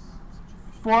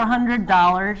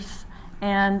 $400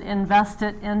 and invest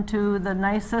it into the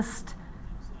nicest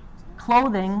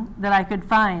clothing that I could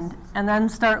find, and then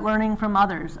start learning from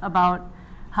others about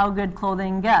how good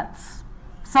clothing gets.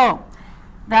 So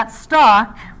that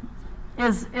stalk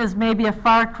is maybe a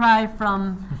far cry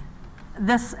from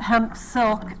this hemp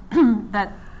silk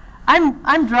that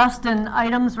I'm dressed in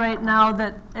items right now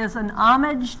that is an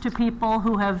homage to people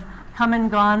who have come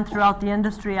and gone throughout the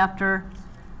industry after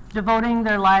devoting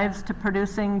their lives to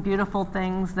producing beautiful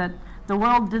things that the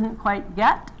world didn't quite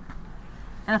get.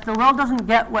 And if the world doesn't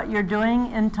get what you're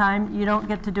doing in time, you don't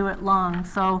get to do it long.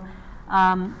 So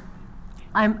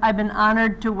I've been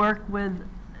honored to work with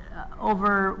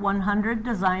over 100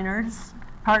 designers,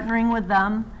 partnering with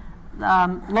them,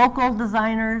 local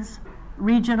designers,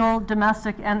 regional,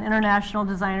 domestic, and international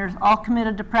designers, all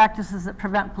committed to practices that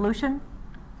prevent pollution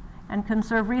and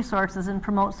conserve resources and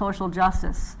promote social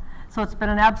justice. So it's been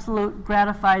an absolute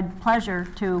gratified pleasure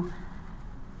to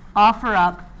offer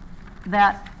up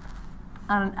that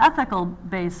on an ethical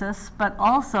basis, but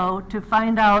also to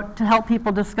find out, to help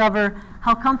people discover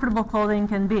how comfortable clothing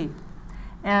can be,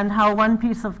 and how one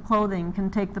piece of clothing can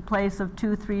take the place of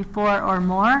 2, 3, 4 or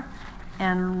more,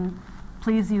 and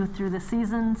please you through the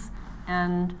seasons,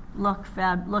 and look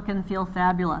and feel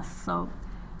fabulous. So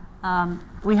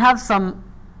we have some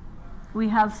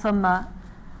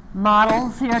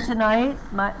models here tonight.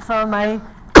 Some of my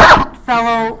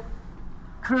fellow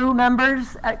crew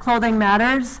members at Clothing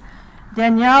Matters.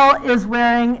 Danielle is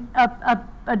wearing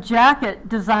a jacket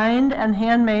designed and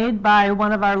handmade by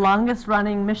one of our longest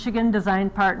running Michigan design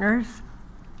partners.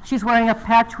 She's wearing a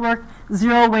patchwork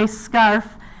zero-waist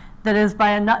scarf that is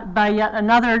by yet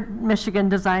another Michigan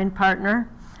design partner.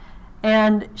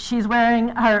 And she's wearing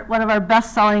one of our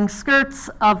best-selling skirts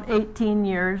of 18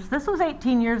 years. This was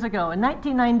 18 years ago. In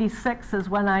 1996 is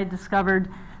when I discovered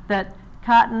that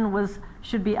cotton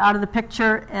should be out of the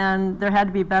picture and there had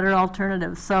to be better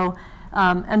alternatives. So,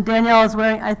 and Danielle is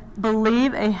wearing, I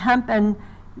believe, a hemp and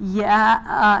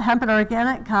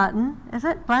organic cotton. Is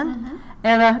it, Glenn? Mm-hmm.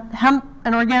 And a hemp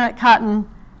and organic cotton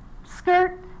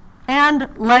skirt and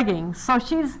leggings. So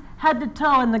she's head to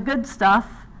toe in the good stuff.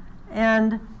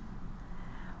 And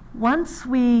once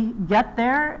we get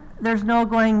there, there's no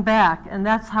going back, and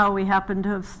that's how we happen to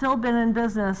have still been in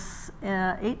business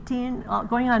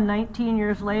going on 19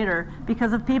 years later,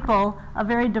 because of people, a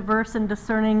very diverse and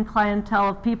discerning clientele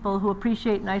of people who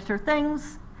appreciate nicer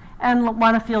things and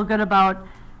want to feel good about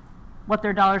what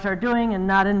their dollars are doing and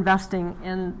not investing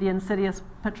in the insidious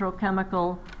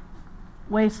petrochemical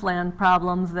wasteland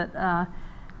problems that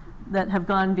have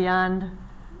gone beyond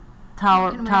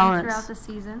tolerance. Throughout the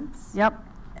seasons. Yep.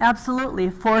 Absolutely,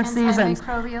 4 seasons.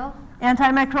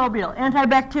 Antimicrobial,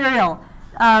 antibacterial.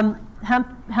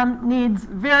 Hemp needs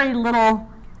very little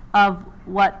of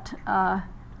what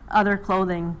other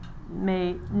clothing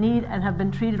may need and have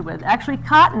been treated with. Actually,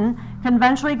 cotton,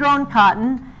 conventionally grown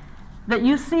cotton, that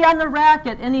you see on the rack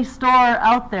at any store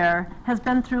out there has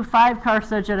been through 5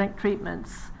 carcinogenic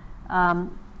treatments,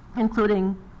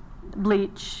 including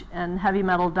bleach and heavy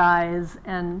metal dyes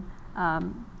and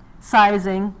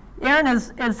sizing. Erin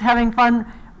is having fun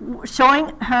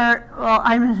showing her, well,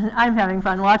 I'm having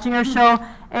fun watching her show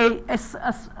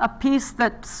a piece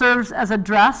that serves as a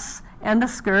dress and a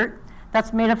skirt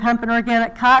that's made of hemp and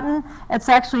organic cotton. It's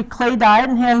actually clay dyed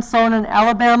and hand sewn in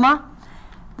Alabama.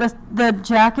 The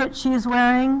jacket she's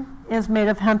wearing is made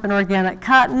of hemp and organic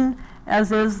cotton,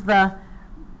 as is the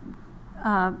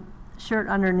shirt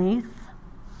underneath.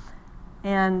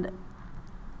 And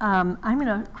I'm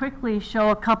going to quickly show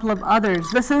a couple of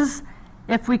others. This is,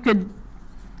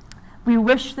 we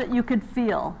wish that you could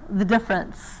feel the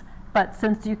difference, but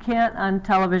since you can't on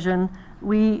television,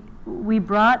 we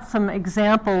brought some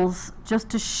examples just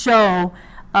to show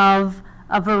of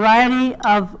a variety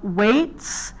of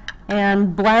weights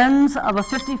and blends of a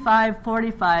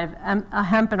 55-45 a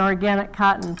hemp and organic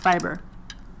cotton fiber.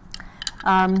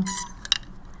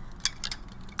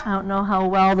 I don't know how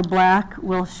well the black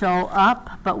will show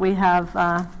up, but we have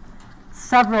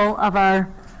several of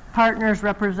our partners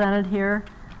represented here.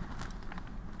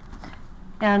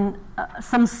 And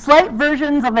some slight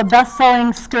versions of a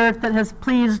best-selling skirt that has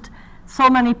pleased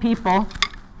so many people.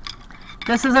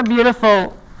 This is a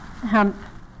beautiful hemp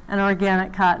and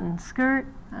organic cotton skirt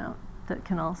that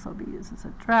can also be used as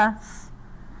a dress.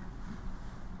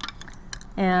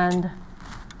 And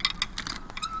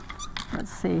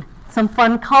let's see. Some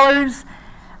fun colors.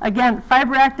 Again,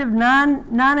 fiber-active,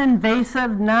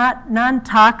 non-invasive,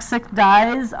 non-toxic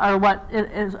dyes are what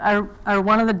are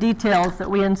one of the details that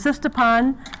we insist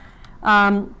upon.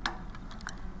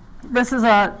 This is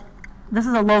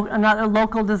another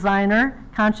local designer,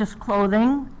 Conscious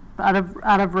Clothing, out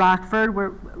of Rockford,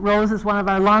 where Rose is one of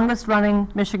our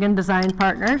longest-running Michigan design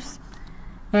partners.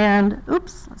 And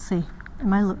oops, let's see.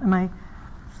 Am I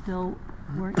still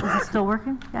working? Is it still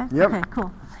working, guys? Yep. Okay,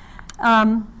 cool.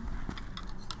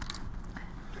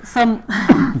 Some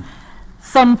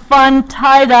fun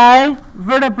tie-dye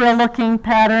vertebra-looking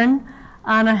pattern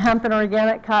on a hemp and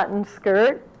organic cotton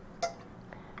skirt.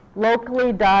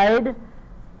 Locally dyed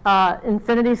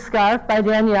infinity scarf by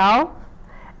Danielle.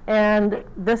 And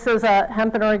this is a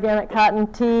hemp and organic cotton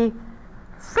tee,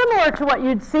 similar to what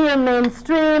you'd see in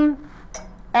mainstream,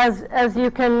 as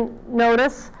you can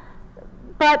notice,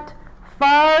 but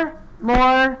far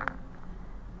more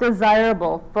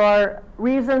desirable for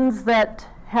reasons that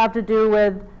have to do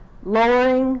with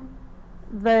lowering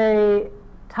the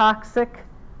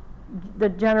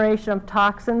generation of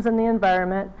toxins in the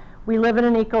environment. We live in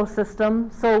an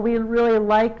ecosystem, so we really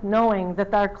like knowing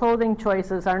that our clothing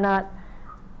choices are not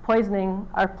poisoning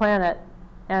our planet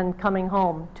and coming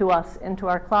home to us into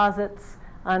our closets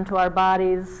onto our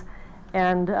bodies,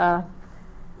 and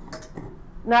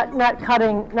not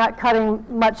cutting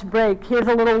much break. Here's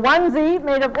a little onesie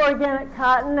made of organic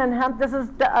cotton and hemp. This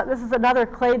is another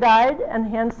clay dyed and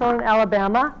hand sewn in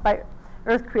Alabama by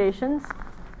Earth Creations.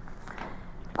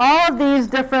 All of these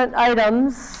different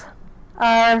items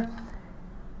are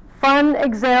fun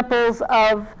examples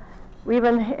of, we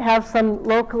even have some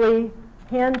locally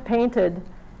hand-painted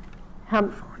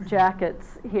hemp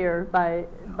jackets here by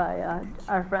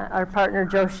our partner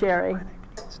Joe Sherry.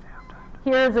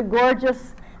 Here's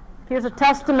a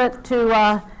testament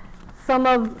to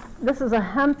this is a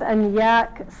hemp and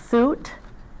yak suit.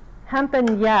 Hemp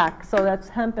and yak, so that's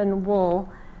hemp and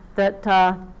wool, that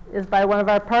is by one of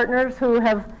our partners who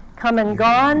have come and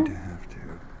gone.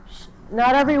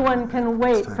 Not everyone can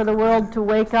wait for the world to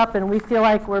wake up, and we feel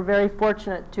like we're very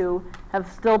fortunate to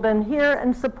have still been here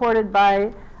and supported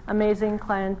by amazing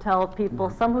clientele people,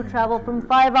 some who travel from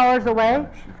 5 hours away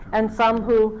and some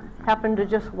who happen to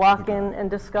just walk in and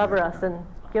discover us and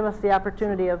give us the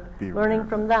opportunity of learning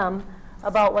from them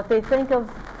about what they think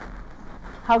of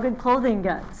how good clothing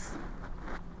gets.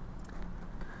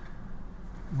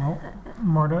 Well,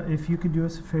 Marta, if you could do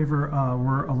us a favor,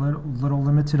 we're a little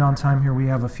limited on time here. We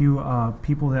have a few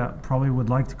people that probably would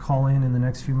like to call in the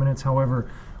next few minutes. However,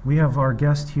 we have our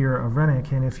guest here,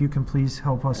 Rennick, and if you can please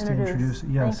help us to introduce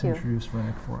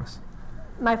Rennick for us.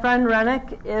 My friend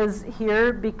Rennick is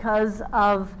here because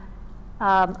of,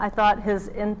 I thought his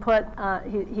input,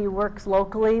 he works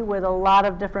locally with a lot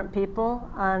of different people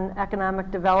on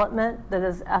economic development that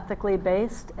is ethically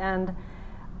based, and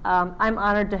I'm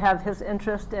honored to have his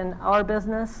interest in our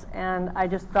business, and I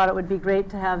just thought it would be great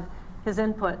to have his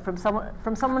input from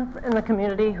someone in the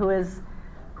community who is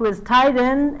tied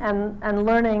in and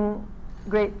learning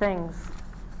great things.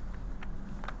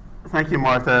 Thank you,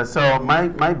 Martha. So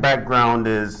my background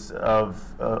is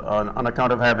on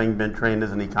account of having been trained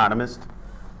as an economist,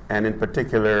 and in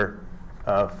particular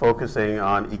focusing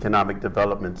on economic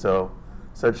development. So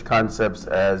such concepts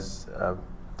as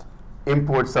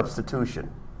import substitution,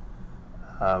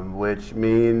 which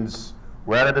means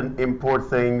rather than import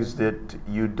things that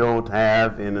you don't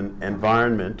have in an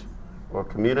environment or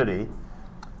community,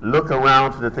 look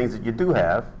around for the things that you do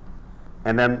have,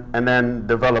 and then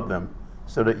develop them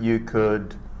so that you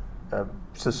could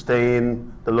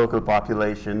sustain the local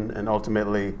population and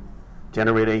ultimately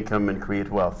generate income and create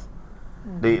wealth.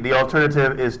 Mm-hmm. The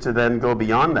alternative is to then go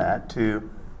beyond that to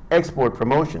export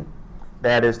promotion.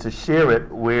 That is to share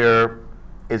it where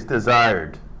it's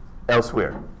desired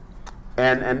elsewhere.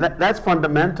 And that's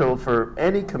fundamental for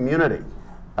any community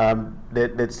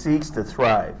that seeks to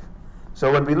thrive.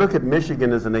 So when we look at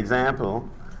Michigan as an example,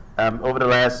 over the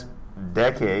last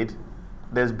decade,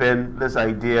 there's been this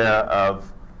idea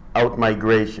of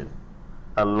out-migration,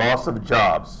 a loss of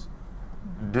jobs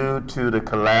due to the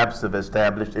collapse of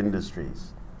established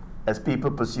industries as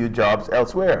people pursue jobs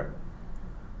elsewhere.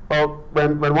 Well,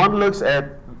 when one looks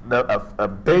at a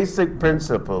basic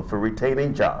principle for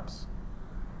retaining jobs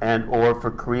or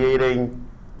for creating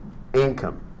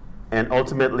income and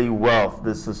ultimately wealth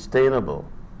that's sustainable,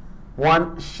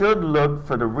 one should look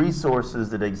for the resources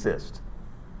that exist.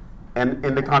 And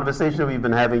in the conversation that we've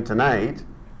been having tonight,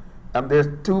 there's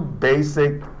two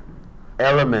basic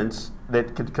elements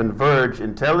that could converge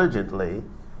intelligently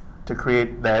to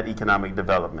create that economic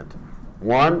development.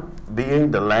 One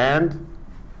being the land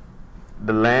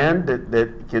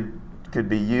that could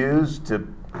be used to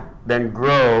then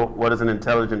grow what is an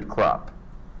intelligent crop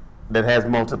that has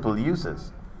multiple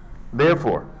uses.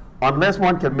 Therefore, unless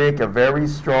one can make a very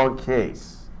strong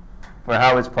case for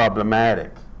how it's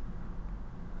problematic,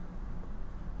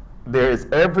 there is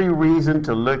every reason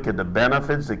to look at the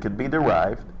benefits that could be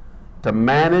derived, to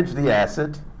manage the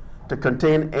asset, to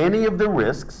contain any of the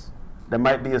risks that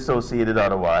might be associated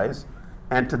otherwise,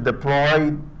 and to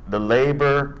deploy the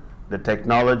labor, the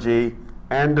technology,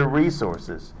 and the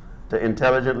resources to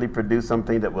intelligently produce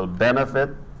something that will benefit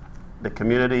the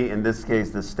community, in this case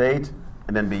the state,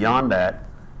 and then beyond that,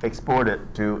 export it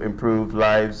to improve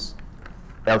lives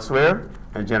elsewhere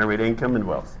and generate income and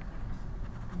wealth.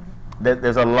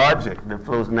 There's a logic that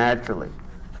flows naturally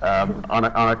on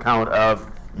account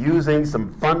of using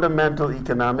some fundamental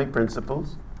economic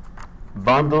principles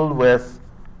bundled with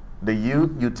the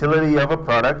utility of a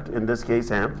product, in this case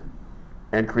hemp,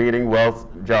 and creating wealth,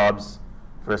 jobs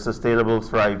for a sustainable,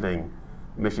 thriving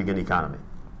Michigan economy.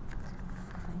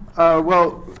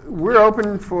 Well, we're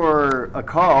open for a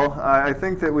call. I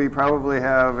think that we probably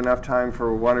have enough time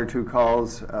for one or two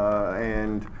calls,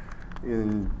 and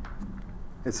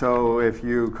so if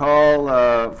you call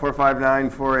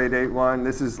 459-4881,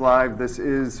 this is live. This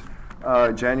is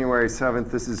January 7th.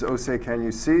 This is Say Can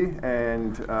You See?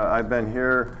 And I've been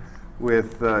here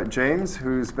with James,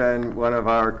 who's been one of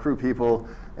our crew people,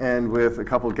 and with a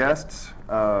couple guests.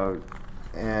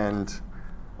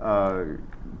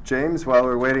 James, while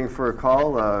we're waiting for a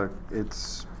call,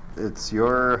 it's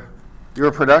your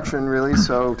production, really,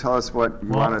 so tell us what you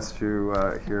want us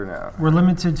to hear now. We're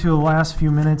limited to the last few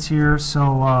minutes here,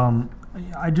 so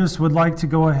I just would like to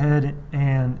go ahead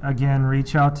and, again,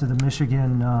 reach out to the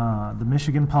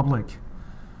Michigan public.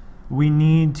 We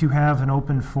need to have an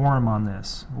open forum on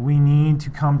this. We need to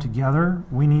come together.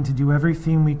 We need to do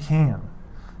everything we can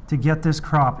to get this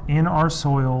crop in our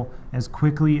soil as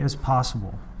quickly as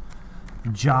possible.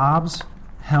 Jobs,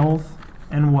 health,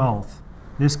 and wealth.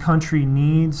 This country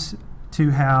needs to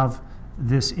have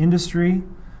this industry.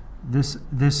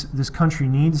 This country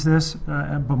needs this,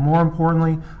 but more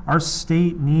importantly, our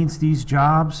state needs these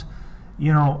jobs.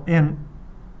 You know, and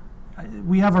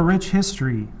we have a rich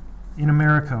history in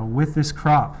America with this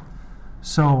crop.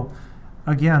 So,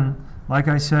 again, like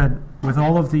I said, with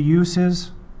all of the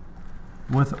uses,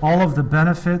 with all of the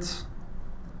benefits,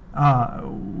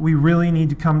 we really need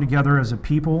to come together as a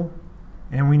people,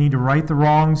 and we need to right the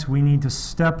wrongs. We need to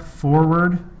step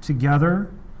forward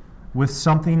together with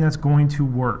something that's going to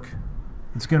work.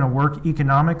 It's going to work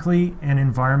economically and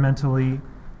environmentally.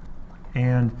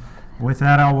 And with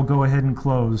that, I will go ahead and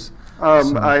close.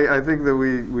 I think that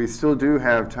we still do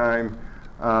have time.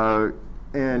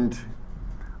 And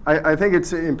I think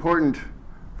it's important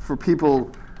for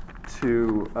people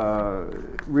to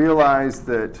realize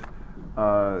that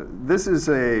this is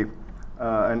an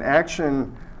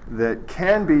action that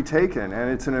can be taken.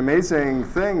 And it's an amazing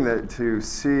thing that to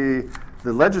see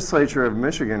the legislature of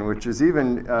Michigan, which is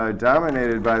even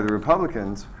dominated by the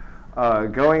Republicans,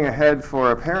 going ahead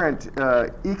for apparent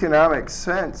economic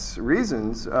sense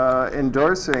reasons,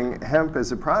 endorsing hemp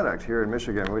as a product here in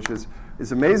Michigan, which is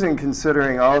amazing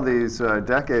considering all these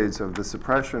decades of the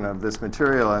suppression of this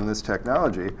material and this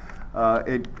technology.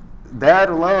 That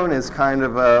alone is kind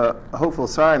of a hopeful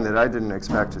sign that I didn't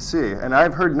expect to see. And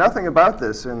I've heard nothing about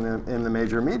this in the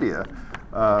major media.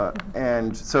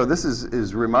 And so this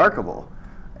is remarkable.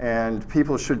 And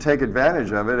people should take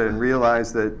advantage of it and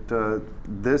realize that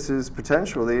this is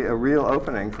potentially a real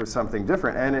opening for something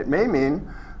different. And it may mean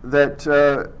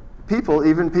that people,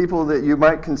 even people that you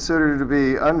might consider to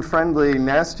be unfriendly,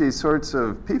 nasty sorts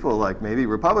of people, like maybe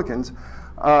Republicans,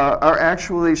 are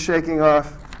actually shaking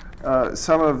off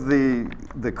some of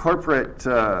the corporate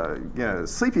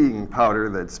sleeping powder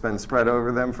that's been spread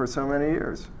over them for so many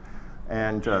years.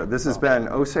 And this has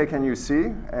been Say Can You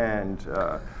See? And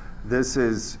this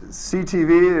is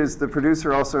CTV, is the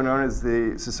producer, also known as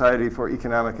the Society for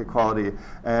Economic Equality.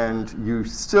 And you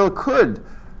still could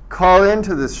call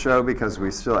into this show because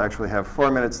we still actually have 4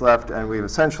 minutes left, and we've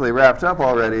essentially wrapped up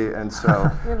already. And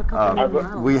so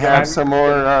we have some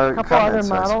more comments,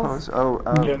 I suppose.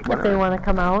 If they want to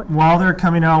come out. While they're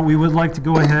coming out, we would like to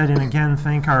go ahead and again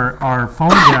thank our phone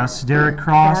guest, Derek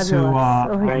Cross, who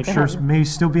I'm sure may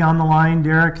still be on the line.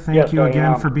 Derek, thank you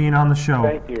again for being on the show.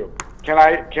 Thank you. Can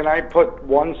I put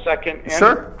 1 second in?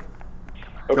 Sure.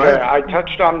 Okay, I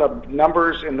touched on the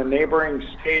numbers in the neighboring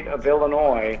state of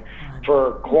Illinois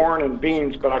for corn and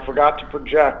beans, but I forgot to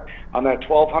project on that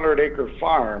 1,200-acre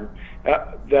farm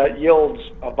that yields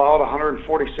about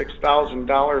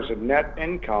 $146,000 in net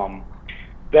income.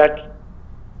 That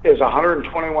is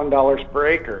 $121 per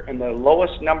acre, and the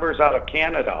lowest numbers out of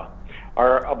Canada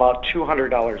are about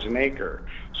 $200 an acre.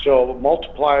 So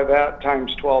multiply that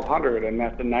times 1,200, and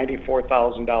that's a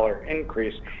 $94,000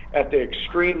 increase at the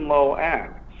extreme low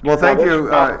end. Well, thank you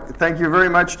very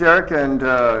much, Derek, and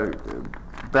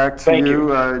back to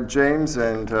you, James,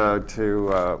 and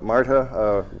to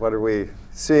Marta. What are we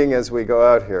seeing as we go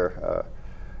out here?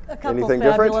 A couple anything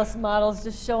fabulous different? models,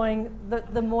 just showing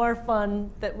the more fun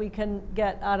that we can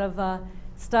get out of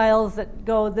styles that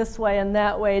go this way and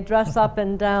that way, dress up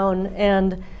and down,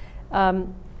 and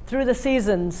through the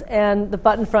seasons. And the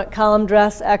button front column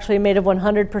dress, actually made of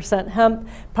 100% hemp,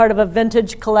 part of a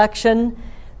vintage collection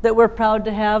that we're proud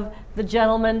to have. The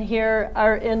gentlemen here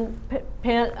are in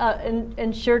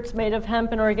shirts made of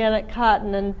hemp and organic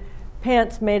cotton, and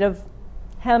pants made of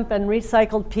hemp and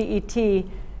recycled PET.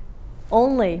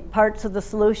 Only parts of the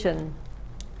solution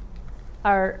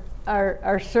are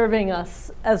serving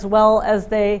us as well as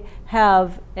they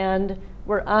have, and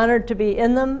we're honored to be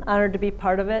in them, honored to be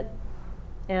part of it,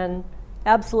 and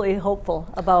absolutely hopeful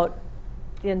about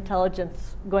the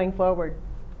intelligence going forward.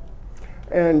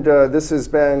 And this has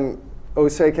been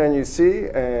Say Can You See?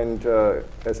 And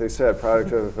as I said,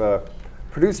 product of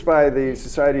produced by the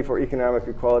Society for Economic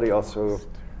Equality, also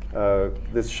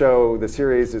this show, the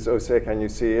series is Osei Can You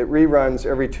See? It reruns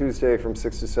every Tuesday from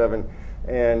 6 to 7,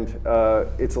 and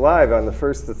it's live on the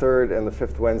 1st, the 3rd, and the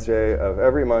 5th Wednesday of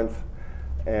every month.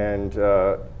 And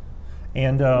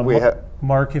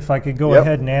Mark, if I could go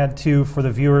ahead and add too, for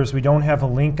the viewers, we don't have a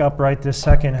link up right this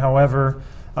second. However,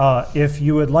 if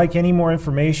you would like any more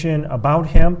information about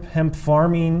hemp, hemp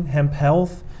farming, hemp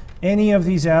health, any of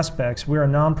these aspects, we're a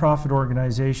nonprofit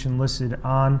organization listed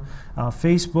on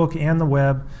Facebook and the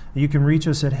web. You can reach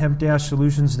us at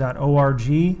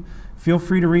hemp-solutions.org. Feel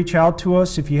free to reach out to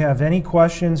us if you have any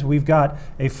questions. We've got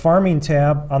a farming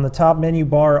tab on the top menu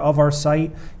bar of our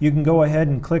site. You can go ahead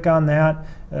and click on that,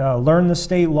 learn the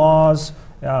state laws.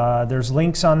 There's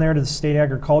links on there to the state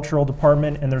agricultural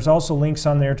department, and there's also links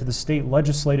on there to the state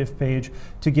legislative page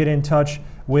to get in touch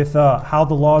with how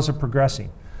the laws are progressing.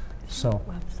 So,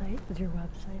 Is your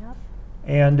website up?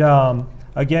 And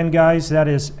again, guys, that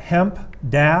is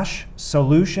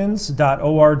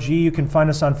hemp-solutions.org. You can find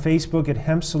us on Facebook at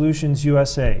Hemp Solutions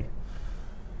USA.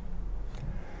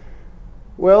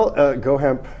 Well, go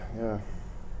hemp. Yeah.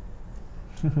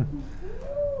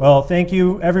 Well, thank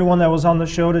you, everyone that was on the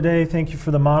show today. Thank you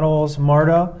for the models,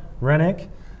 Marta, Rennick,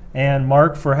 and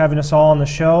Mark, for having us all on the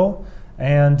show.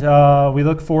 And we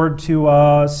look forward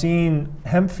to seeing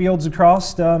hemp fields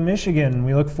across Michigan.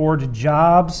 We look forward to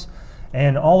jobs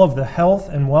and all of the health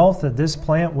and wealth that this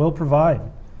plant will provide.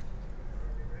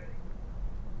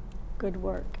 Good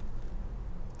work.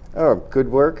 Oh, good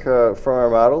work from our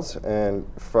models and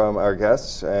from our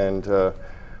guests and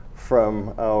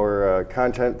from our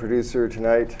content producer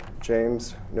tonight,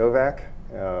 James Novak.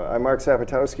 I'm Mark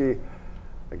Zapatowski.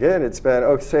 Again, it's been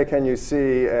Osei Can You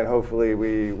See, and hopefully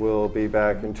we will be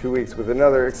back in 2 weeks with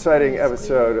another exciting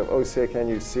episode of Osei Can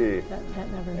You See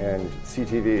and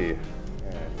CTV.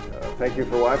 And thank you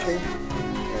for watching,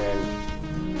 and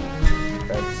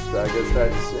I guess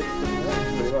that's it for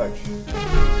tonight, pretty much.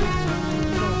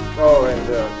 Oh, and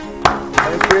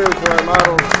thank you to our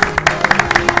models.